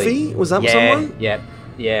 Initially. Wolfie? Was that someone? Yeah.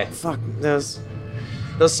 Fuck. There's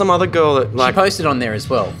some other girl that like. She posted on there as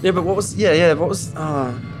well. Yeah, but what was the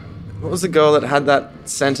girl that had that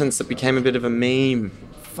sentence that became a bit of a meme?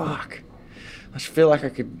 Fuck. I feel like I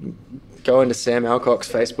could go into Sam Alcock's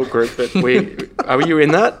Facebook group, but are you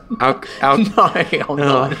in that? No, I'm not.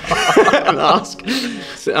 Ask.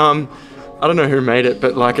 I don't know who made it,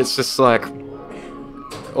 but like it's just like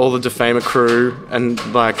all the Defamer crew and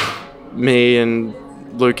like me and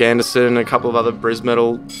Luke Anderson and a couple of other Briz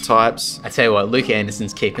metal types. I tell you what, Luke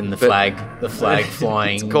Anderson's keeping the flag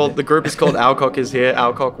flying. The group is called Alcock is Here,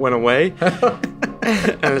 Alcock Went Away.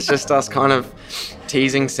 And it's just us kind of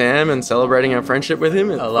teasing Sam and celebrating our friendship with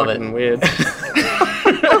him. It's I love fucking it. Weird.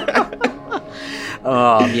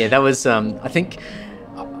 Oh yeah, that was. I think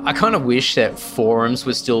I kind of wish that forums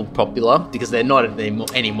were still popular because they're not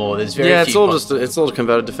anymore. There's very few it's all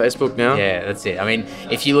converted to Facebook now. Yeah, that's it. I mean,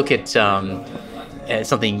 if you look at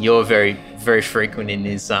something you're very, very frequent in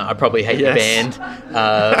is I Probably Hate Your Band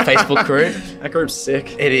Facebook group. That group's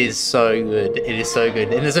sick. It is so good. It is so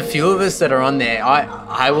good. And there's a few of us that are on there.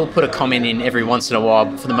 I will put a comment in every once in a while,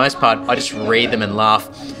 but for the most part, I just read them and laugh.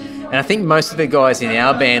 And I think most of the guys in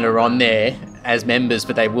our band are on there as members,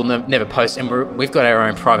 but they will never post. And we've got our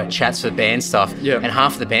own private chats for band stuff. Yeah. And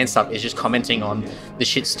half of the band stuff is just commenting on the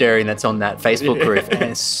shit stirring that's on that Facebook group.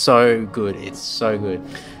 And it's so good. It's so good.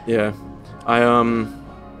 Yeah.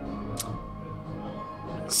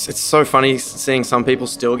 It's so funny seeing some people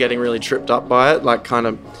still getting really tripped up by it. Like, kind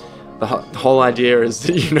of, the whole idea is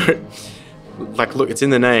that, you know, like, look, it's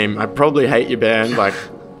in the name. I Probably Hate Your Band. Like,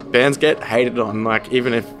 bands get hated on, like,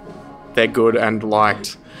 even if they're good and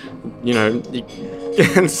liked, you know,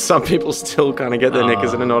 and some people still kind of get their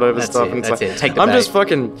knickers in a knot over stuff. And Take the I'm bait. just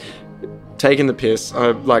fucking taking the piss.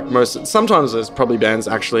 Sometimes there's probably bands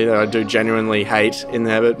actually that I do genuinely hate in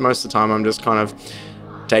there, but most of the time I'm just kind of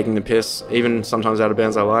taking the piss, even sometimes out of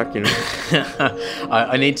bands I like, you know.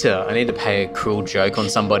 I need to pay a cruel joke on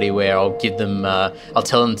somebody where I'll give them I'll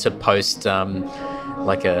tell them to post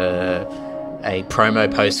like a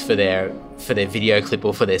promo post for their video clip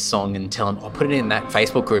or for their song and tell them, I'll put it in that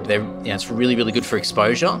Facebook group. It's really, really good for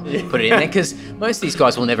exposure. Yeah. Put it in there because most of these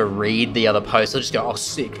guys will never read the other posts. They'll just go, oh,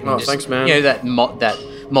 sick. And thanks, man. You know, that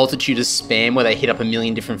multitude of spam where they hit up a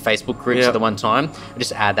million different Facebook groups at the one time. I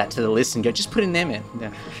just add that to the list and go, just put in there, man.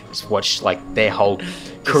 Yeah. Just watch like their whole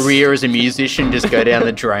career as a musician just go down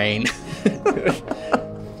the drain.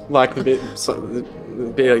 Like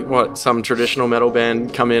be like, what, some traditional metal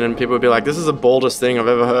band come in and people would be like, this is the baldest thing I've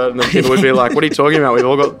ever heard, and then people would be like, what are you talking about, we've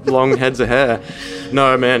all got long heads of hair.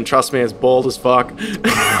 No man, trust me, it's bald as fuck.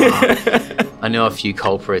 I know a few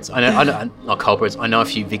culprits. I know not culprits. I know a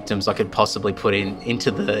few victims I could possibly put into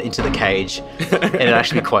the cage, and it'd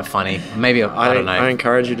actually be quite funny. Maybe I don't know. I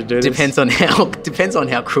encourage you to do this. Depends on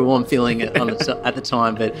how cruel I'm feeling at the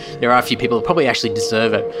time. But there are a few people who probably actually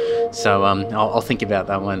deserve it. So I'll think about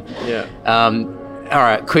that one. Yeah. All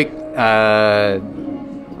right, quick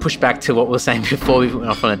push back to what we were saying before we went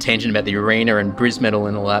off on a tangent about the arena and Briz metal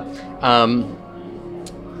and all that.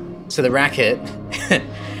 So the Racket.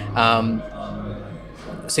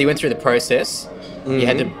 So you went through the process. Mm-hmm. You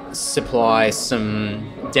had to supply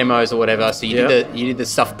some demos or whatever. So you did the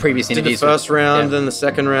stuff previous interviews. Did the first round, then the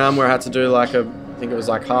second round where I had to do like I think it was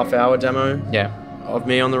like half-hour demo. Yeah. Of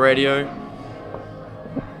me on the radio.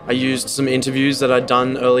 I used some interviews that I'd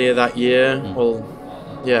done earlier that year.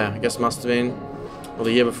 I guess it must have been. Or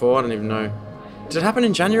the year before, I don't even know. Did it happen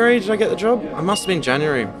in January? Did I get the job? It must have been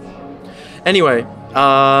January. Anyway,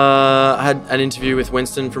 I had an interview with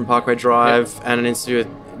Winston from Parkway Drive and an interview with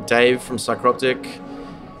Dave from Psychroptic.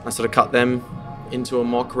 I sort of cut them into a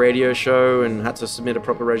mock radio show and had to submit a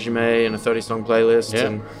proper resume and a 30-song playlist. Yeah.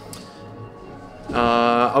 And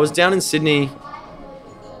I was down in Sydney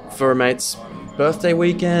for a mate's birthday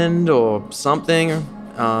weekend or something.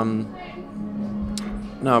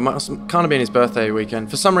 No, it must kind of been his birthday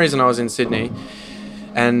weekend. For some reason, I was in Sydney,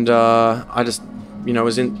 and I just,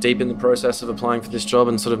 was deep in the process of applying for this job,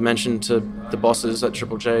 and sort of mentioned to the bosses at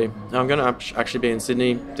Triple J, I'm going to actually be in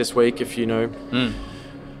Sydney this week if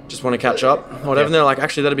just want to catch up, or whatever. And they're like,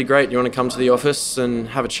 actually, that'd be great. You want to come to the office and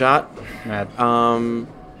have a chat? Mad.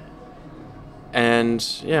 and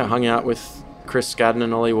yeah, hung out with Chris Scadden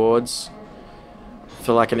and Ollie Wards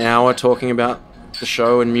for like an hour talking about the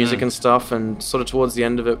show and music and stuff. And sort of towards the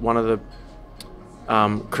end of it, one of the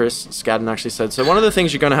Chris Scadden actually said, so one of the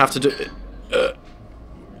things you're going to have to do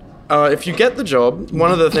if you get the job,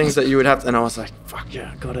 one of the things that you would have to, and I was like, fuck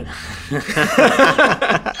yeah, got it.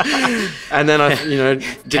 And then I,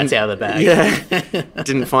 Cat's out of the bag. Yeah,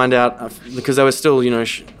 didn't find out because there was still, I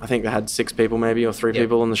think they had 6 people maybe or 3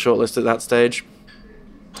 people on the shortlist at that stage.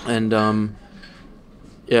 And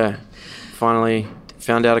yeah, finally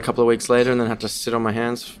found out a couple of weeks later, and then had to sit on my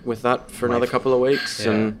hands with that for another couple of weeks.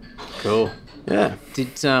 Yeah. And cool. Yeah. Did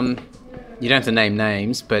you don't have to name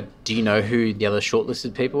names, but do you know who the other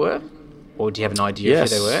shortlisted people were? Or do you have an idea of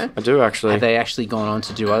who they were? I do actually. Have they actually gone on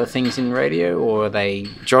to do other things in radio, or are they...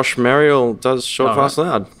 Josh Merrill does Short, Fast,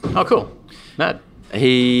 Loud. Oh, cool. Mad.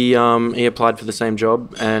 He applied for the same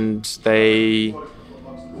job, and he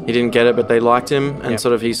didn't get it, but they liked him, and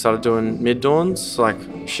sort of he started doing mid-dawns, like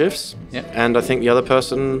shifts. Yep. And I think the other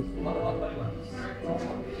person...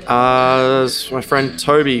 was my friend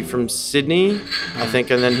Toby from Sydney, I think,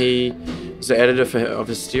 and then he was the editor of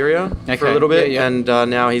Hysteria for a little bit, and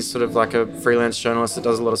now he's sort of like a freelance journalist that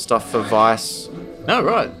does a lot of stuff for Vice. Oh,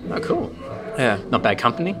 right. Oh, cool. Yeah. Not bad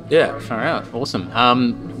company. Yeah. Far out. Awesome.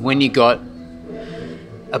 When you got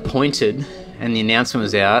appointed and the announcement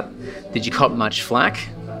was out, did you cop much flack?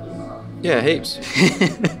 Yeah, heaps.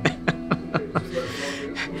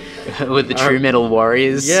 With the true metal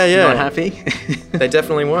warriors not happy? They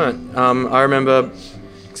definitely weren't. I remember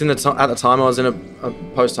at the time I was in a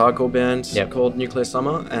post-hardcore band called Nuclear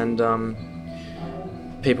Summer, and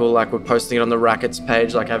people like were posting it on the Racket's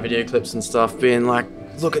page, like our video clips and stuff, being like,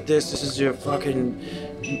 look at this is your fucking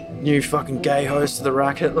new fucking gay host of the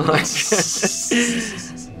Racket. Like,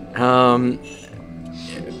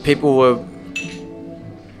 people were...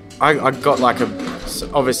 I got like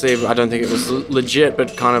obviously I don't think it was legit,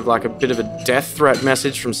 but kind of like a bit of a death threat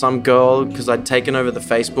message from some girl, because I'd taken over the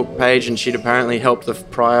Facebook page and she'd apparently helped the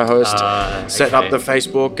prior host set up the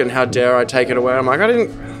Facebook, and how dare I take it away. I'm like, I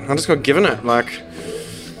just got given it, like,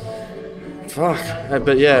 fuck.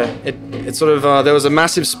 But yeah, it sort of, there was a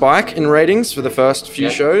massive spike in ratings for the first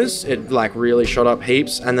few shows. It like really shot up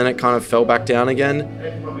heaps, and then it kind of fell back down again,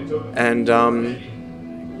 and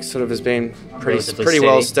sort of has been pretty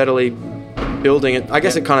well steadily building it. I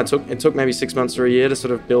guess it kind of took maybe 6 months or a year to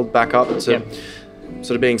sort of build back up to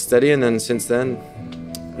sort of being steady, and then since then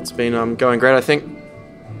it's been going great. I think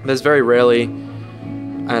there's very rarely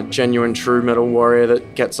a genuine true metal warrior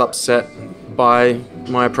that gets upset by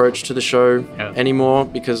my approach to the show anymore,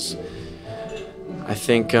 because I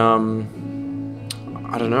think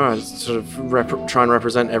I don't know, I sort of try and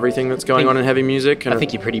represent everything that's going on in heavy music. And I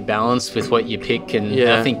think you're pretty balanced with what you pick, and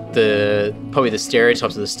I think probably the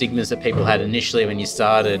stereotypes or the stigmas that people had initially when you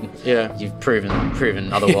started, you've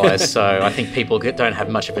proven otherwise. So I think people don't have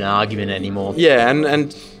much of an argument anymore. Yeah,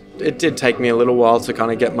 and it did take me a little while to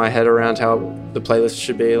kind of get my head around how the playlist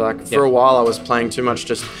should be. Like, for a while I was playing too much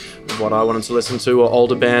just what I wanted to listen to, or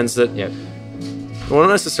older bands that, well, not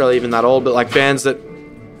necessarily even that old, but like bands that,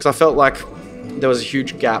 because I felt like there was a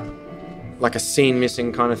huge gap, like a scene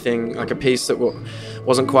missing kind of thing, like a piece that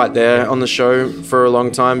wasn't quite there on the show for a long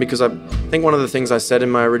time. Because I think one of the things I said in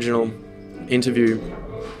my original interview,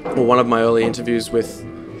 or one of my early interviews with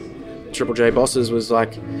Triple J bosses, was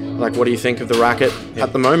like what do you think of the Racket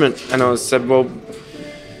at the moment? And I said, well,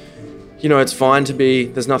 it's fine to be,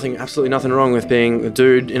 there's absolutely nothing wrong with being a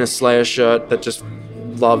dude in a Slayer shirt that just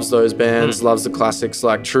loves those bands, loves the classics,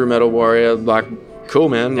 like true metal warrior, like, cool,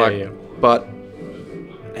 man. But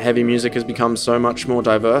heavy music has become so much more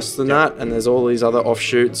diverse than that, and there's all these other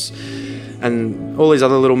offshoots and all these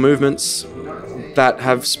other little movements that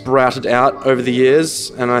have sprouted out over the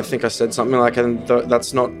years. And I think I said something like, and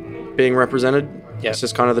that's not being represented. It's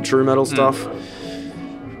just kind of the true metal stuff.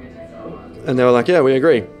 And they were like, yeah, we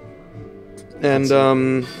agree. And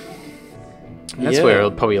that's where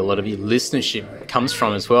probably a lot of your listenership comes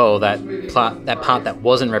from as well. That part that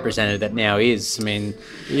wasn't represented that now is. I mean,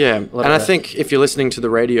 and I think if you're listening to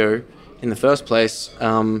the radio in the first place,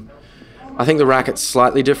 I think the Racket's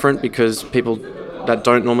slightly different, because people that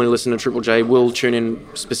don't normally listen to Triple J will tune in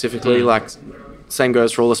specifically. Like, same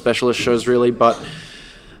goes for all the specialist shows, really. But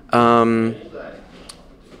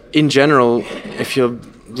in general, if you're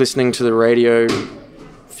listening to the radio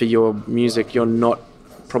for your music, you're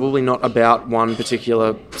probably not about one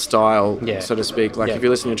particular style, so to speak. Like, if you're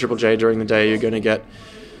listening to Triple J during the day, you're going to get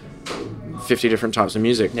 50 different types of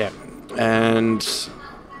music. And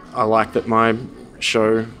I like that my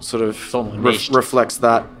show sort of reflects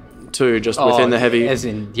that too, just within the heavy... As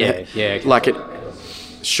in, like,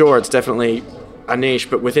 it's definitely a niche,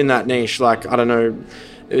 but within that niche, like, I don't know,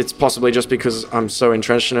 it's possibly just because I'm so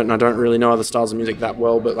entrenched in it and I don't really know other styles of music that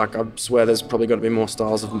well, but like I swear there's probably got to be more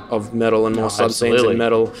styles of metal and more sub-scenes in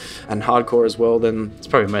metal and hardcore as well. Then it's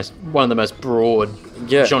probably one of the most broad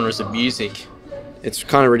genres of music. It's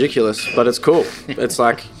kind of ridiculous, but it's cool. It's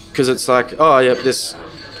like, because it's like, oh yeah,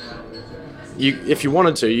 if you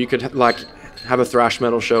wanted to, you could like have a thrash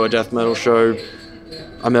metal show, a death metal show,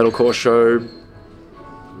 a metalcore show,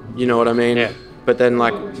 you know what I mean? Yeah. But then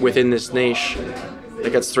like within this niche,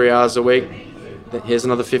 it gets 3 hours a week. Here's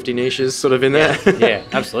another 50 niches sort of in there. Yeah,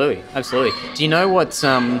 absolutely. Do you know what,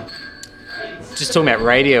 just talking about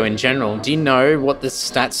radio in general, do you know what the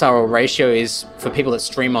stats are or ratio is for people that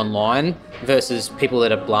stream online versus people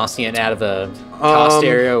that are blasting it out of a car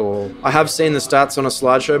stereo? Or I have seen the stats on a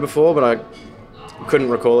slideshow before, but I couldn't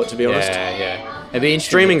recall it, to be honest. Yeah. It'd be interesting.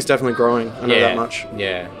 Streaming's definitely growing. I know that much.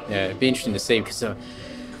 Yeah. It'd be interesting to see because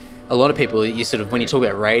a lot of people, you sort of, when you talk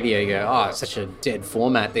about radio, you go, oh, it's such a dead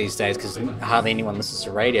format these days because hardly anyone listens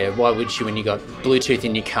to radio. Why would you when you got Bluetooth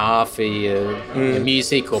in your car for your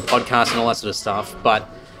music or podcast and all that sort of stuff? But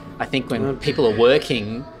I think when people are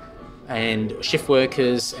working and shift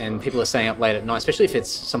workers and people are staying up late at night, especially if it's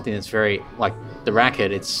something that's very, like the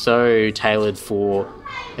Racket, it's so tailored for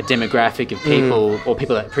a demographic of people or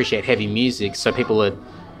people that appreciate heavy music. So people are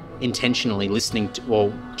intentionally listening to,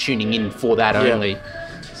 or tuning in for that only.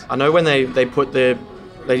 I know when they updated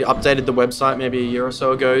the website maybe a year or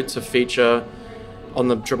so ago to feature on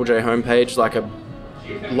the Triple J homepage like a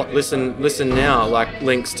listen now, like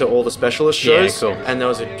links to all the specialist shows. Yeah, cool. And there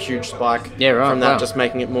was a huge spike from that, just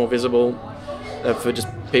making it more visible for just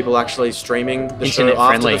people actually streaming the Internet show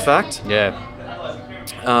friendly. After the fact. Yeah.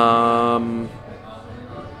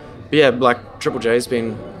 But yeah, like Triple J's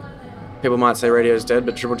been, people might say radio's dead,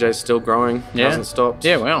 but Triple J's still growing. It hasn't stopped.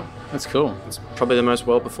 Yeah, wow. That's cool. It's probably the most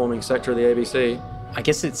well-performing sector of the ABC. I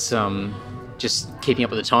guess it's just keeping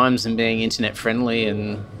up with the times and being internet friendly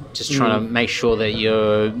and just trying to make sure that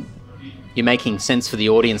you're making sense for the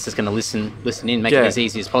audience that's going to listen in, make it as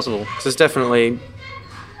easy as possible. So there's definitely,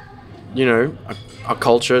 you know, a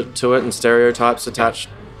culture to it and stereotypes attached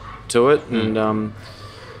to it, and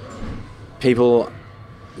people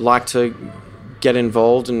like to get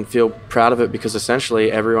involved and feel proud of it because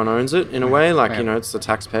essentially everyone owns it in a way. Like, you know, it's the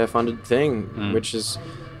taxpayer funded thing, which is,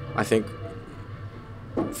 I think,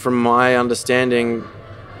 from my understanding,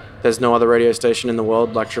 there's no other radio station in the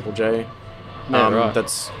world like Triple J.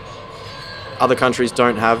 That's, other countries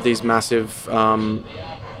don't have these massive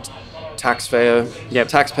taxpayer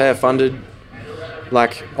funded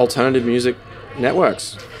like alternative music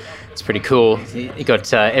networks. It's pretty cool. You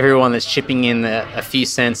got everyone that's chipping in a few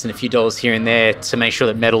cents and a few dollars here and there to make sure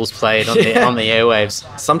that metal's played on the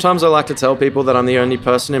airwaves. Sometimes I like to tell people that I'm the only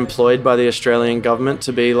person employed by the Australian government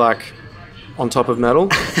to be like on top of metal.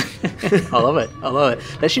 I love it.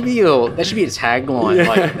 That should be a tagline.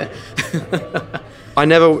 Like, I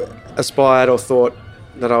never aspired or thought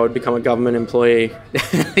that I would become a government employee.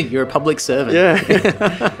 You're a public servant. Yeah.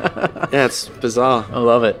 Yeah, it's bizarre. I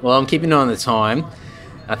love it. Well, I'm keeping an eye on the time.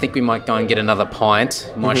 I think we might go and get another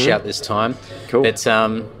pint. Might shout this time. Cool. But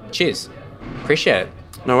cheers. Appreciate it.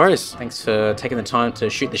 No worries. Thanks for taking the time to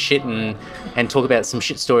shoot the shit and talk about some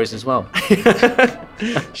shit stories as well.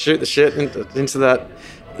 Shoot the shit into that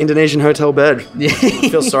Indonesian hotel bed. I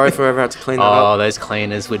feel sorry for whoever had to clean that up. Oh, those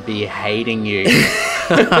cleaners would be hating you.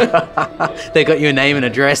 They got your name and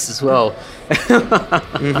address as well.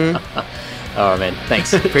 All right, man.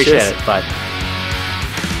 Thanks. Appreciate it. Bye.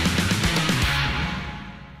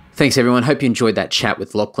 Thanks, everyone. Hope you enjoyed that chat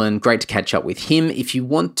with Lochlan. Great to catch up with him. If you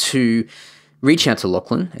want to reach out to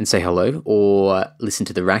Lochlan and say hello, or listen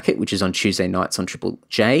to The Racket, which is on Tuesday nights on Triple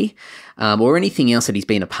J, or anything else that he's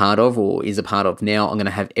been a part of or is a part of now, I'm going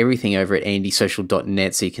to have everything over at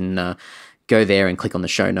andysocial.net, so you can go there and click on the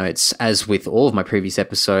show notes, as with all of my previous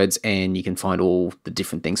episodes, and you can find all the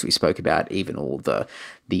different things we spoke about, even all the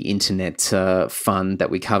internet fun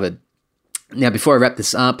that we covered. Now, before I wrap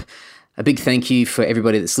this up, a big thank you for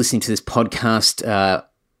everybody that's listening to this podcast.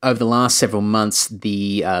 Over the last several months,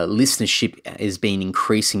 the listenership has been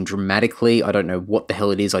increasing dramatically. I don't know what the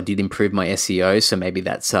hell it is. I did improve my SEO, so maybe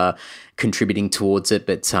that's contributing towards it.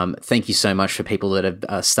 But thank you so much for people that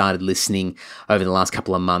have started listening over the last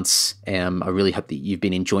couple of months. I really hope that you've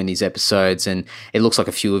been enjoying these episodes, and it looks like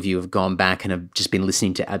a few of you have gone back and have just been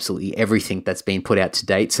listening to absolutely everything that's been put out to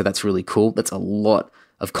date. So that's really cool. That's a lot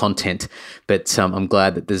of content, but I'm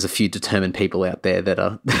glad that there's a few determined people out there that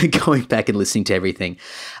are going back and listening to everything.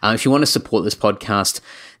 If you want to support this podcast,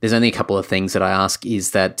 there's only a couple of things that I ask,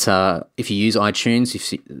 is that if you use iTunes,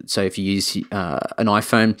 if you use an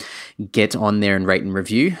iPhone, get on there and rate and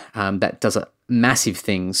review. That does massive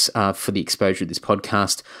things for the exposure of this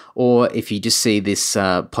podcast. Or if you just see this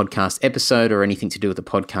podcast episode or anything to do with the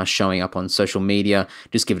podcast showing up on social media,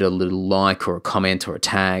 just give it a little like or a comment or a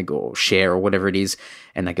tag or share or whatever it is,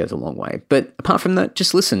 and that goes a long way. But apart from that,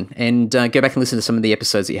 just listen and go back and listen to some of the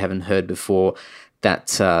episodes that you haven't heard before.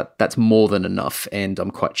 That's more than enough, and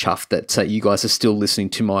I'm quite chuffed that you guys are still listening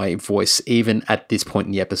to my voice even at this point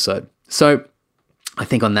in the episode. So I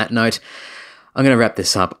think on that note, I'm going to wrap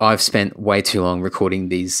this up. I've spent way too long recording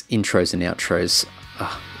these intros and outros.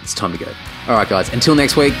 It's time to go. All right, guys. Until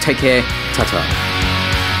next week, take care. Ta-ta.